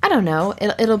 I don't know,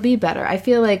 it'll be better. I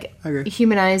feel like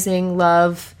humanizing,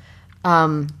 love,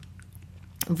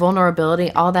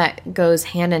 vulnerability, all that goes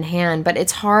hand in hand, but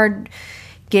it's hard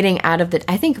getting out of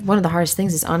I think one of the hardest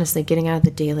things is honestly getting out of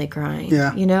the daily grind.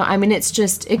 Yeah. I mean, it's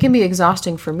just, it can be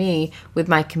exhausting for me with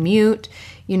my commute,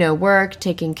 work,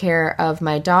 taking care of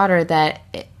my daughter,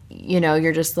 that,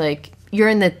 you're just like,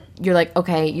 you're like,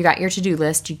 okay, you got your to-do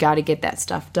list, you got to get that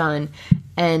stuff done.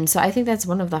 And so I think that's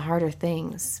one of the harder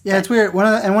things. Yeah, it's weird.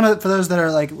 For those that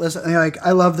are like, listen, like,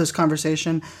 I love this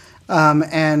conversation.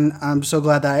 And I'm so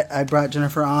glad that I brought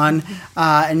Jennifer on.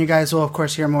 And you guys will, of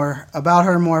course, hear more about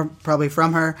her, more probably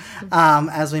from her,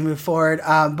 as we move forward.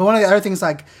 But one of the other things,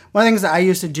 one of the things that I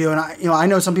used to do, and I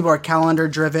know some people are calendar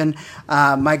driven.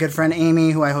 My good friend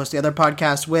Amy, who I host the other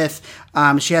podcast with,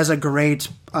 she has a great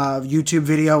YouTube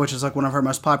video, which is like one of her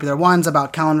most popular ones,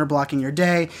 about calendar blocking your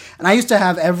day. And I used to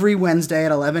have every Wednesday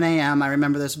at 11 a.m. I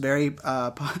remember this very,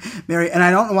 and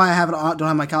I don't know why I don't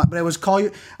have my calendar, but it was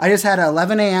I just had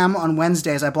 11 a.m. on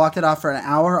Wednesdays. I blocked it off for an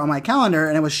hour on my calendar,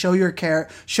 and it was Show You Care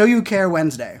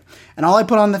Wednesday. And all I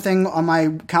put on the thing on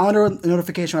my calendar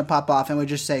notification would pop off and would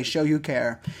just say Show You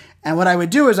Care. And what I would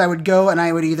do is I would go and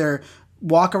I would either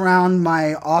walk around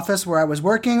my office where I was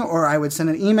working, or I would send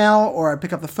an email, or I'd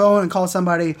pick up the phone and call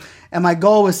somebody. And my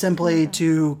goal was simply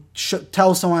to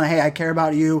tell someone, hey, I care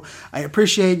about you. I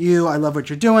appreciate you. I love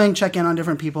what you're doing. Check in on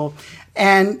different people.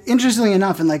 And interestingly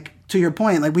enough, and like to your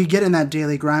point, like we get in that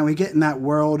daily grind, we get in that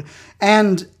world.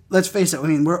 And let's face it, I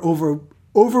mean, we're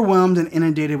overwhelmed and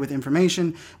inundated with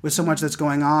information, with so much that's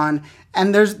going on.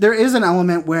 And there is an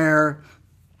element where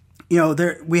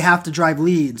we have to drive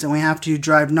leads and we have to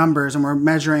drive numbers, and we're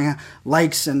measuring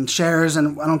likes and shares.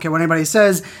 And I don't care what anybody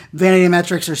says, vanity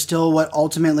metrics are still what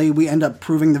ultimately we end up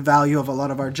proving the value of a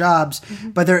lot of our jobs.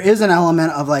 Mm-hmm. But there is an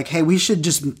element of like, hey, we should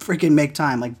just freaking make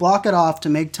time, like block it off to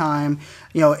make time,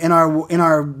 in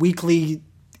our weekly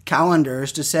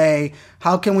calendars to say,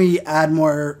 how can we add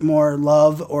more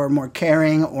love or more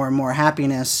caring or more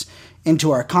happiness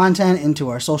into our content, into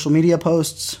our social media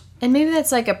posts. And maybe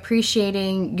that's like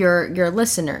appreciating your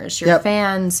listeners, your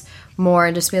fans more,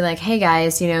 and just be like, hey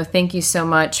guys, thank you so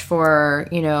much for,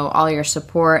 all your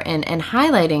support, and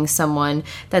highlighting someone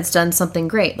that's done something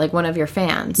great, like one of your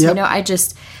fans. Yep.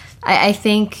 I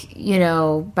think,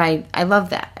 I love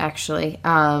that actually.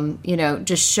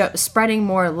 Just spreading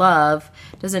more love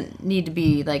doesn't need to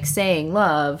be like saying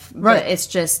love, right? But it's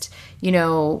just,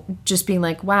 just being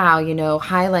like, wow,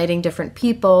 highlighting different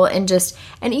people, and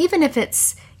even if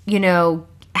it's,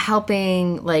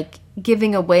 helping, like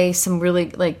giving away some really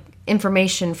like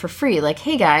information for free, like,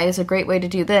 hey guys, a great way to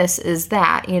do this is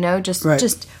that,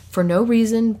 just for no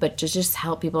reason, but to just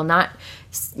help people, not,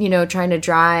 trying to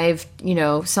drive,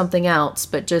 something else,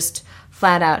 but just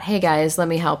flat out, hey guys, let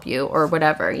me help you, or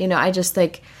whatever. I just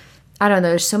think, I don't know,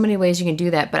 there's so many ways you can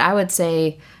do that, but I would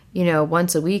say,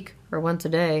 once a week or once a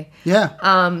day. Yeah.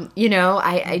 I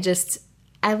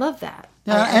love that.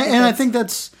 Yeah, I think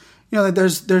that's,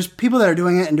 there's people that are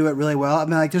doing it and do it really well. I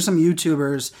mean, like, there's some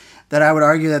YouTubers that I would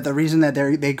argue that the reason that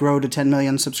they grow to 10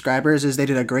 million subscribers is they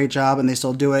did a great job, and they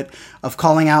still do it, of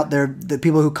calling out the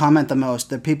people who comment the most,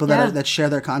 the people that share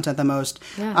their content the most.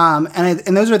 Yeah.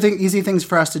 And those are easy things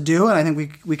for us to do, and I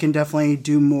think we can definitely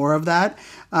do more of that.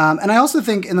 And I also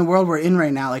think in the world we're in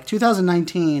right now, like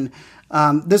 2019,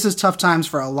 this is tough times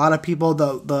for a lot of people.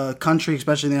 The country,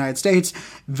 especially the United States,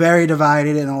 very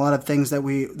divided in a lot of things that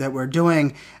we're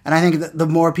doing. And I think that the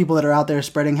more people that are out there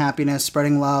spreading happiness,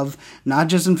 spreading love, not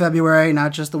just in February,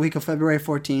 not just the week of February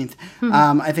 14th,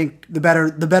 I think the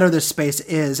better this space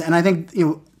is. And I think,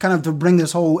 kind of to bring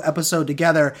this whole episode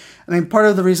together, I mean, part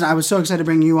of the reason I was so excited to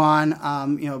bring you on,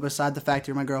 beside the fact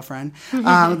you're my girlfriend,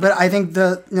 but I think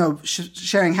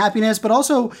sharing happiness, but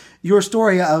also your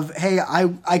story of, hey,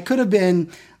 I could have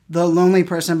been the lonely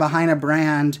person behind a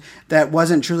brand that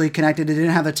wasn't truly connected. It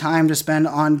didn't have the time to spend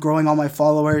on growing all my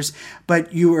followers,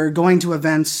 but you were going to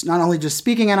events, not only just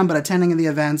speaking at them, but attending the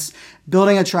events,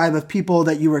 building a tribe of people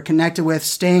that you were connected with,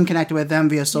 staying connected with them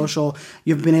via social.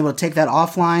 You've been able to take that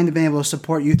offline. They've been able to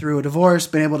support you through a divorce,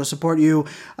 been able to support you,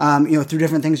 through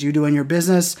different things you do in your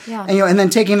business. Yeah. And then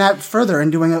taking that further and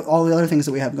doing all the other things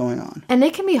that we have going on. And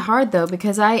it can be hard though,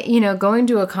 because going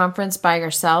to a conference by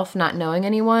yourself, not knowing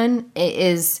anyone,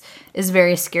 is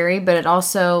very scary. But it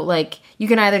also, like, you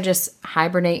can either just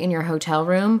hibernate in your hotel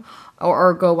room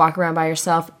or go walk around by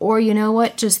yourself, or you know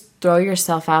what, just throw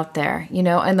yourself out there,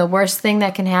 and the worst thing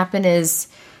that can happen is,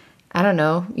 I don't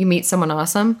know, you meet someone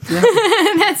awesome. Yeah.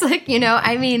 That's like,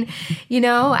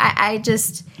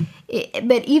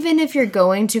 but even if you're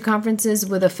going to conferences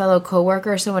with a fellow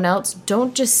coworker or someone else,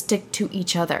 don't just stick to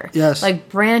each other. Yes. Like,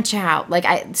 branch out.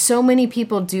 Like, so many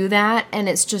people do that, and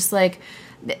it's just like,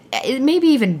 it may be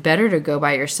even better to go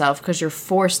by yourself because you're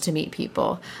forced to meet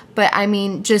people. But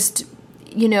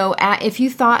if you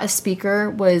thought a speaker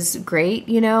was great,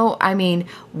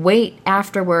 wait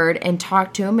afterward and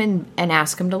talk to him and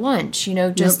ask him to lunch,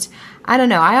 I don't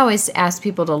know. I always ask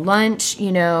people to lunch,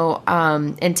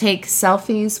 and take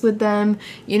selfies with them,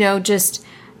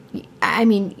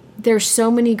 there's so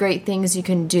many great things you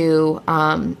can do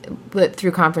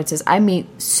through conferences. I meet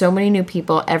so many new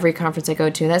people every conference I go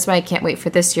to, and that's why I can't wait for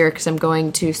this year because I'm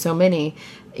going to so many,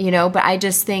 but I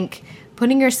just think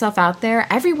putting yourself out there,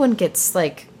 everyone gets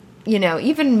like,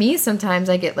 even me sometimes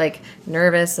I get like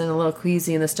nervous and a little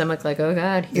queasy in the stomach, like, oh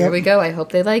God, here we go. I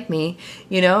hope they like me.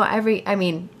 I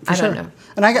don't know.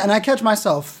 And I catch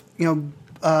myself,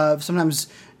 sometimes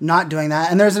not doing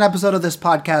that. And there's an episode of this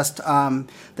podcast,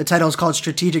 the title is called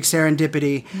Strategic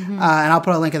Serendipity. Mm-hmm. And I'll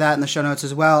put a link of that in the show notes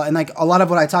as well. And like a lot of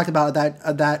what I talked about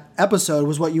that episode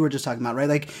was what you were just talking about, right?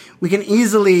 Like, we can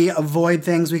easily avoid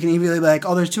things. We can easily be like,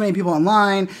 oh, there's too many people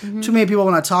online. Mm-hmm. Too many people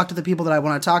want to talk to the people that I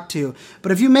want to talk to.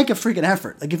 But if you make a freaking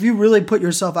effort, like if you really put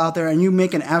yourself out there and you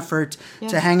make an effort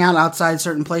to hang out outside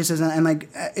certain places, and like,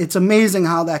 it's amazing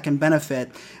how that can benefit.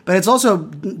 But it's also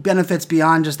benefits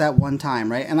beyond just that one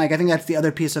time, right? And like, I think that's the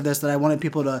other piece of this that I wanted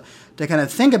people to kind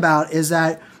of think about, is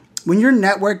that when you're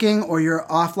networking or you're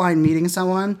offline meeting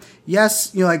someone,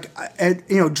 yes,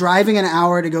 driving an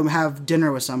hour to go have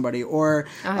dinner with somebody, or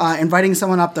inviting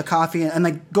someone up to coffee and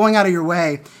like going out of your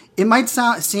way, it might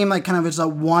seem like kind of it's a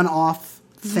one-off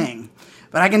thing.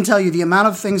 But I can tell you the amount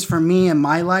of things for me in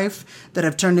my life that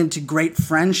have turned into great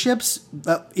friendships,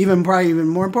 but probably even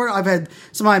more important, I've had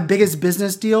some of my biggest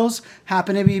business deals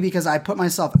happen to me because I put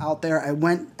myself out there. I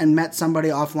went and met somebody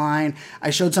offline. I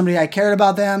showed somebody I cared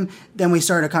about them. Then we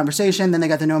started a conversation. Then they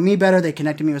got to know me better. They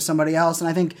connected me with somebody else. And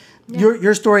I think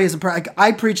your story is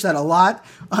I preach that a lot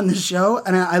on the show.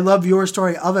 And I love your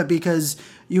story of it because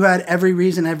you had every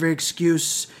reason, every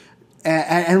excuse.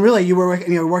 And really, you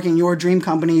were working your dream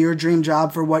company, your dream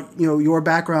job for what your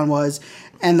background was,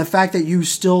 and the fact that you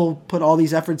still put all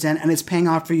these efforts in, and it's paying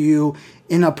off for you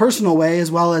in a personal way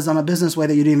as well as on a business way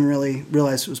that you didn't even really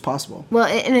realize was possible. Well,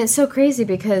 and it's so crazy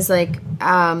because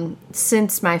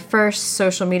since my first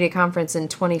social media conference in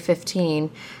 2015,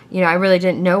 I really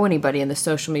didn't know anybody in the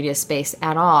social media space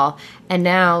at all, and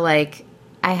now I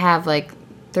have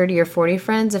 30 or 40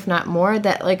 friends, if not more,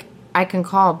 that I can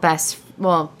call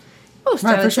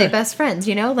I would say best friends,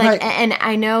 right. And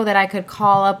I know that I could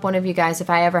call up one of you guys if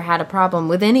I ever had a problem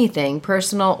with anything,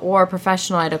 personal or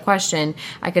professional. I had a question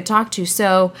I could talk to.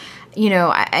 So,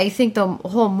 I think the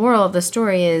whole moral of the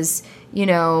story is,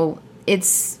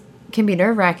 it's can be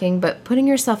nerve-wracking, but putting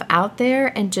yourself out there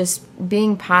and just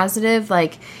being positive,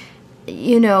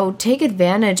 take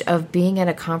advantage of being at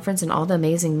a conference and all the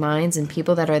amazing minds and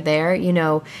people that are there.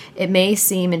 It may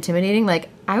seem intimidating.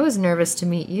 I was nervous to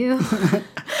meet you.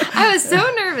 I was so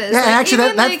nervous. Yeah,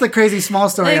 actually, that's the crazy small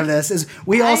story of this. Is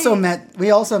we also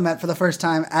met for the first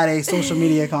time at a social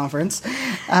media conference.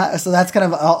 So that's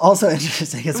kind of also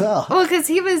interesting as well. Well, because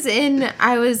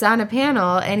I was on a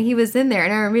panel and he was in there,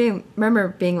 and I remember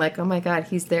being like, "Oh my God,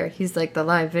 he's there! He's like the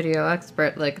live video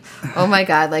expert!" Oh my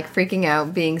God, freaking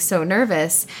out, being so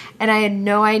nervous, and I had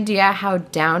no idea how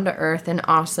down to earth and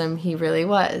awesome he really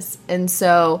was. And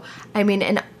so,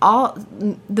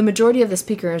 the majority of the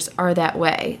speakers are that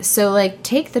way. So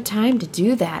take the time to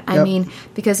do that. Yep.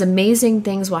 Because amazing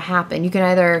things will happen. You can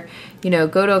either,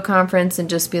 go to a conference and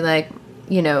just be like,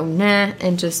 nah,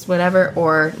 and just whatever,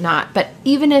 or not. But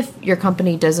even if your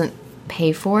company doesn't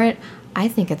pay for it, I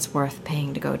think it's worth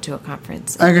paying to go to a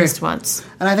conference at least once.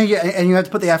 And I think you have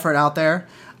to put the effort out there.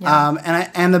 Yeah.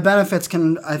 And the benefits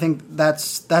I think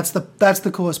that's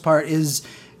the coolest part is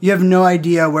you have no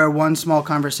idea where one small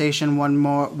conversation,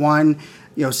 one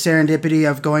serendipity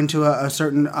of going to a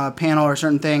certain panel or a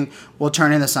certain thing will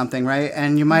turn into something, right?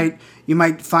 And you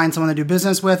might find someone to do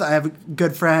business with. I have a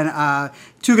good friend,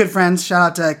 two good friends. Shout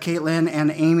out to Caitlin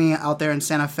and Amy out there in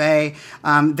Santa Fe.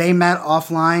 They met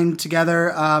offline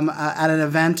together at an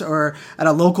event or at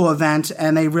a local event,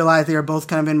 and they realized they were both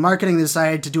kind of in marketing. They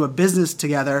decided to do a business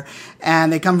together,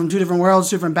 and they come from two different worlds,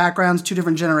 two different backgrounds, two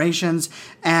different generations,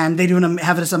 and they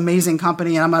have this amazing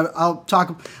company. And I'll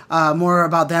talk more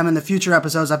about them in the future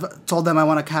episodes. I've told them I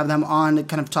want to have them on to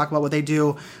kind of talk about what they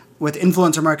do with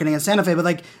influencer marketing in Santa Fe. But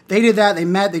like, they did that, they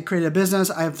met, they created a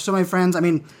business. I have so many friends. I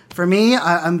mean, for me,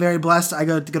 I'm very blessed. I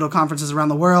go to conferences around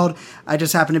the world. I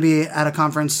just happened to be at a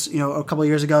conference, a couple of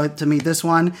years ago to meet this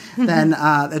one. Then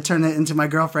it turned into my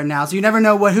girlfriend now. So you never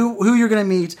know who you're going to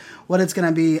meet, what it's going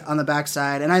to be on the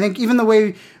backside. And I think even the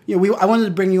way, I wanted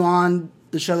to bring you on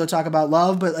the show to talk about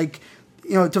love, but like,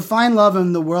 to find love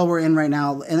in the world we're in right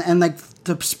now and like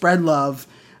to spread love,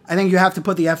 I think you have to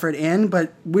put the effort in,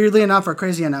 but weirdly enough or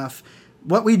crazy enough,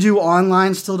 what we do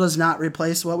online still does not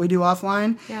replace what we do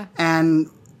offline. Yeah. And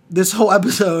this whole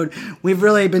episode, we've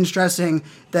really been stressing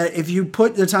that if you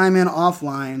put the time in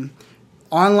offline,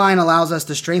 online allows us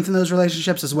to strengthen those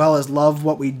relationships as well as love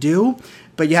what we do.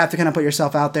 But you have to kind of put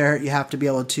yourself out there. You have to be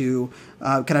able to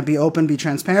kind of be open, be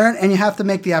transparent, and you have to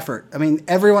make the effort. I mean,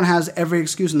 everyone has every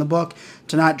excuse in the book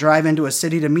to not drive into a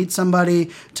city to meet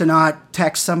somebody, to not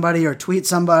text somebody or tweet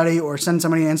somebody or send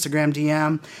somebody an Instagram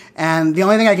DM. And the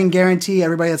only thing I can guarantee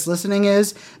everybody that's listening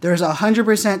is there's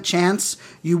 100% chance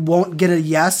you won't get a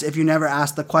yes if you never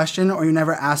ask the question or you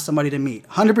never ask somebody to meet.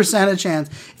 100% a chance.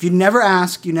 If you never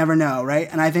ask, you never know, right?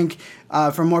 And I think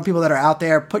for more people that are out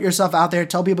there, put yourself out there.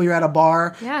 Tell people you're at a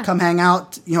bar. Yeah. Come hang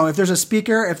out. If there's a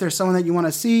speaker, if there's someone that you want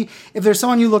to see, if there's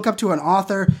someone you look up to, an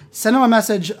author, send them a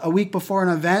message a week before an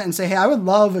event and say, hey, I would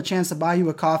love a chance to buy you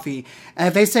a coffee. And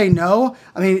if they say no,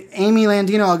 I mean, Amy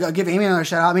Landino, I'll give Amy another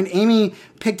shout out. I mean, Amy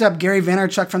picked up Gary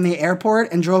Vaynerchuk from the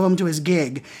airport and drove him to his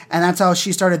gig. And that's how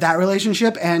she started that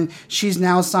relationship. And she's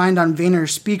now signed on Vayner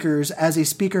Speakers as a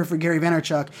speaker for Gary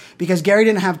Vaynerchuk because Gary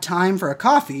didn't have time for a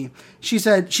coffee. She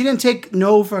said she didn't take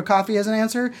no for a coffee as an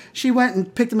answer. She went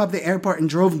and picked him up at the airport and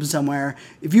drove him somewhere.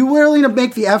 If you're willing to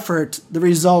make the effort, the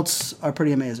results are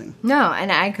pretty amazing. No,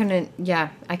 and I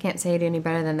can't say it any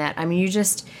better than that. I mean, you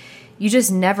just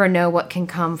never know what can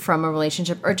come from a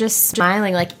relationship or just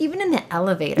smiling, like even in the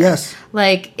elevator. Yes.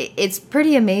 Like it's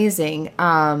pretty amazing.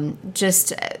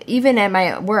 Just even at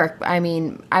my work, I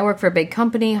mean, I work for a big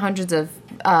company, hundreds of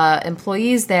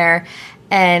employees there.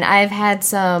 And I've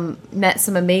met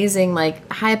some amazing, like,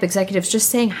 high up executives just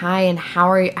saying hi and how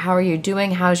are you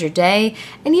doing? How's your day?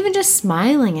 And even just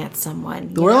smiling at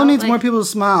someone. The world needs more people to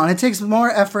smile, and it takes more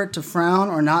effort to frown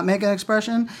or not make an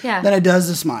expression than it does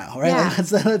to smile, right? Yeah.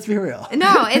 Like, let's be real.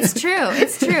 No, it's true.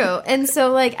 It's true. And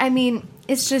so, like, I mean,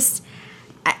 it's just,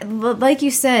 like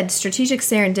you said, strategic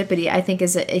serendipity, I think,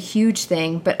 is a huge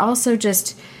thing, but also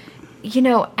just,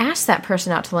 ask that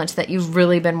person out to lunch that you've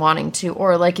really been wanting to.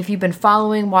 Or like if you've been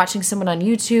watching someone on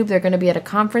YouTube, they're going to be at a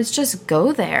conference, just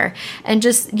go there and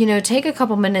just, take a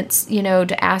couple minutes,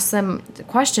 to ask them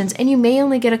questions. And you may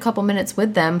only get a couple minutes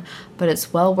with them, but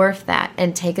it's well worth that.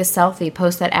 And take a selfie,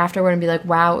 post that afterward and be like,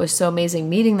 wow, it was so amazing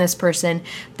meeting this person.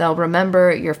 They'll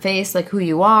remember your face, like who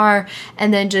you are.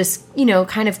 And then just,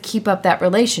 kind of keep up that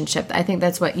relationship. I think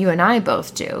that's what you and I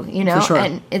both do, For sure.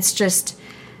 And it's just,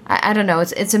 I don't know.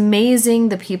 It's amazing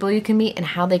the people you can meet and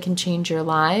how they can change your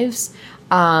lives,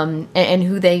 and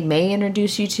who they may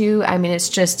introduce you to. I mean,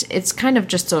 it's kind of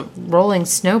just a rolling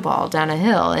snowball down a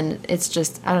hill, and it's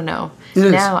just, I don't know.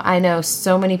 Now I know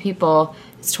so many people.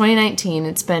 It's 2019.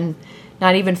 It's been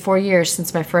not even 4 years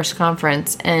since my first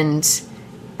conference, and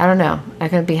I don't know. I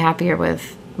couldn't be happier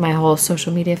with my whole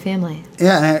social media family.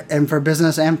 Yeah, and for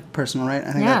business and personal, right?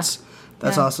 I think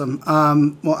that's awesome.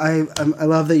 Well, I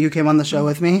love that you came on the show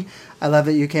with me. I love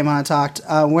that you came on and talked.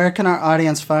 Where can our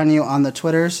audience find you on the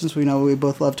Twitter? Since we know we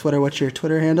both love Twitter, what's your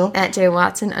Twitter handle? At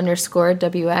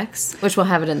 @JWatson_WX, which we'll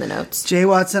have it in the notes.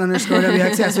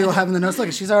 JWatson_WX. Yes, we will have in the notes.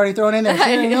 Look, she's already throwing in there. She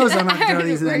already knows I'm going to throw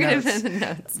these in the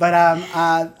notes. But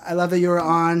I love that you were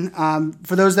on.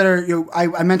 For those that are,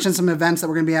 I mentioned some events that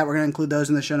we're going to be at. We're going to include those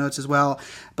in the show notes as well.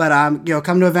 But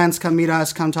come to events, come meet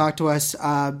us, come talk to us,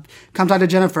 come talk to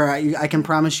Jennifer. I can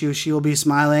promise you, she will be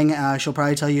smiling. She'll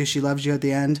probably tell you she loves you at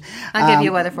the end. I'll give you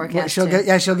a weather forecast.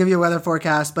 She'll give you a weather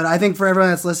forecast. But I think for everyone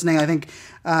that's listening, I think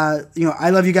I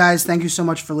love you guys. Thank you so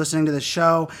much for listening to this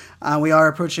show. We are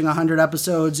approaching 100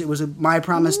 episodes. It was my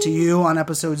promise to you on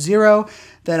episode 0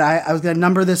 that I was going to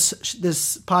number this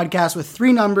podcast with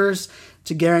 3 numbers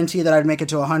to guarantee that I'd make it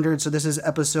to 100. So this is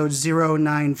episode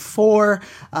 094.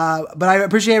 But I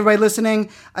appreciate everybody listening.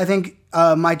 I think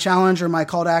my challenge or my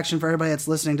call to action for everybody that's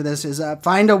listening to this is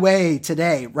find a way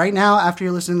today, right now, after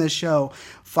you're listening to this show,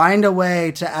 find a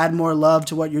way to add more love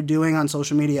to what you're doing on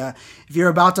social media. If you're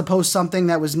about to post something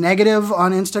that was negative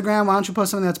on Instagram, why don't you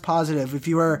post something that's positive? If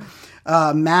you were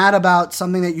mad about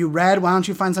something that you read, why don't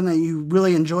you find something that you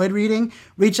really enjoyed reading?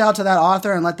 Reach out to that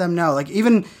author and let them know. Like,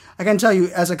 even I can tell you,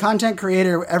 as a content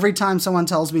creator, every time someone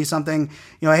tells me something,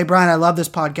 hey, Brian, I love this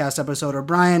podcast episode, or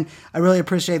Brian, I really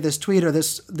appreciate this tweet or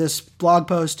this blog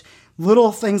post,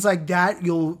 little things like that,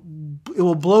 it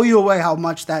will blow you away how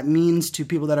much that means to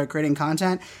people that are creating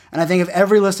content. And I think if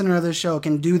every listener of this show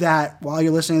can do that while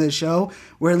you're listening to this show,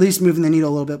 we're at least moving the needle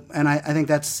a little bit. And I think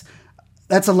that's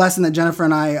a lesson that Jennifer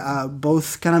and I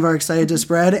both kind of are excited to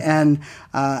spread. And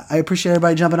I appreciate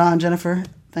everybody jumping on. Jennifer,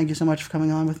 thank you so much for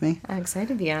coming on with me. I'm excited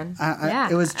to be on.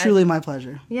 It was truly my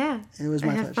pleasure. Yeah. It was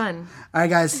my pleasure. I had fun. All right,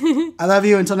 guys. I love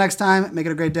you. Until next time, make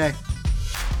it a great day.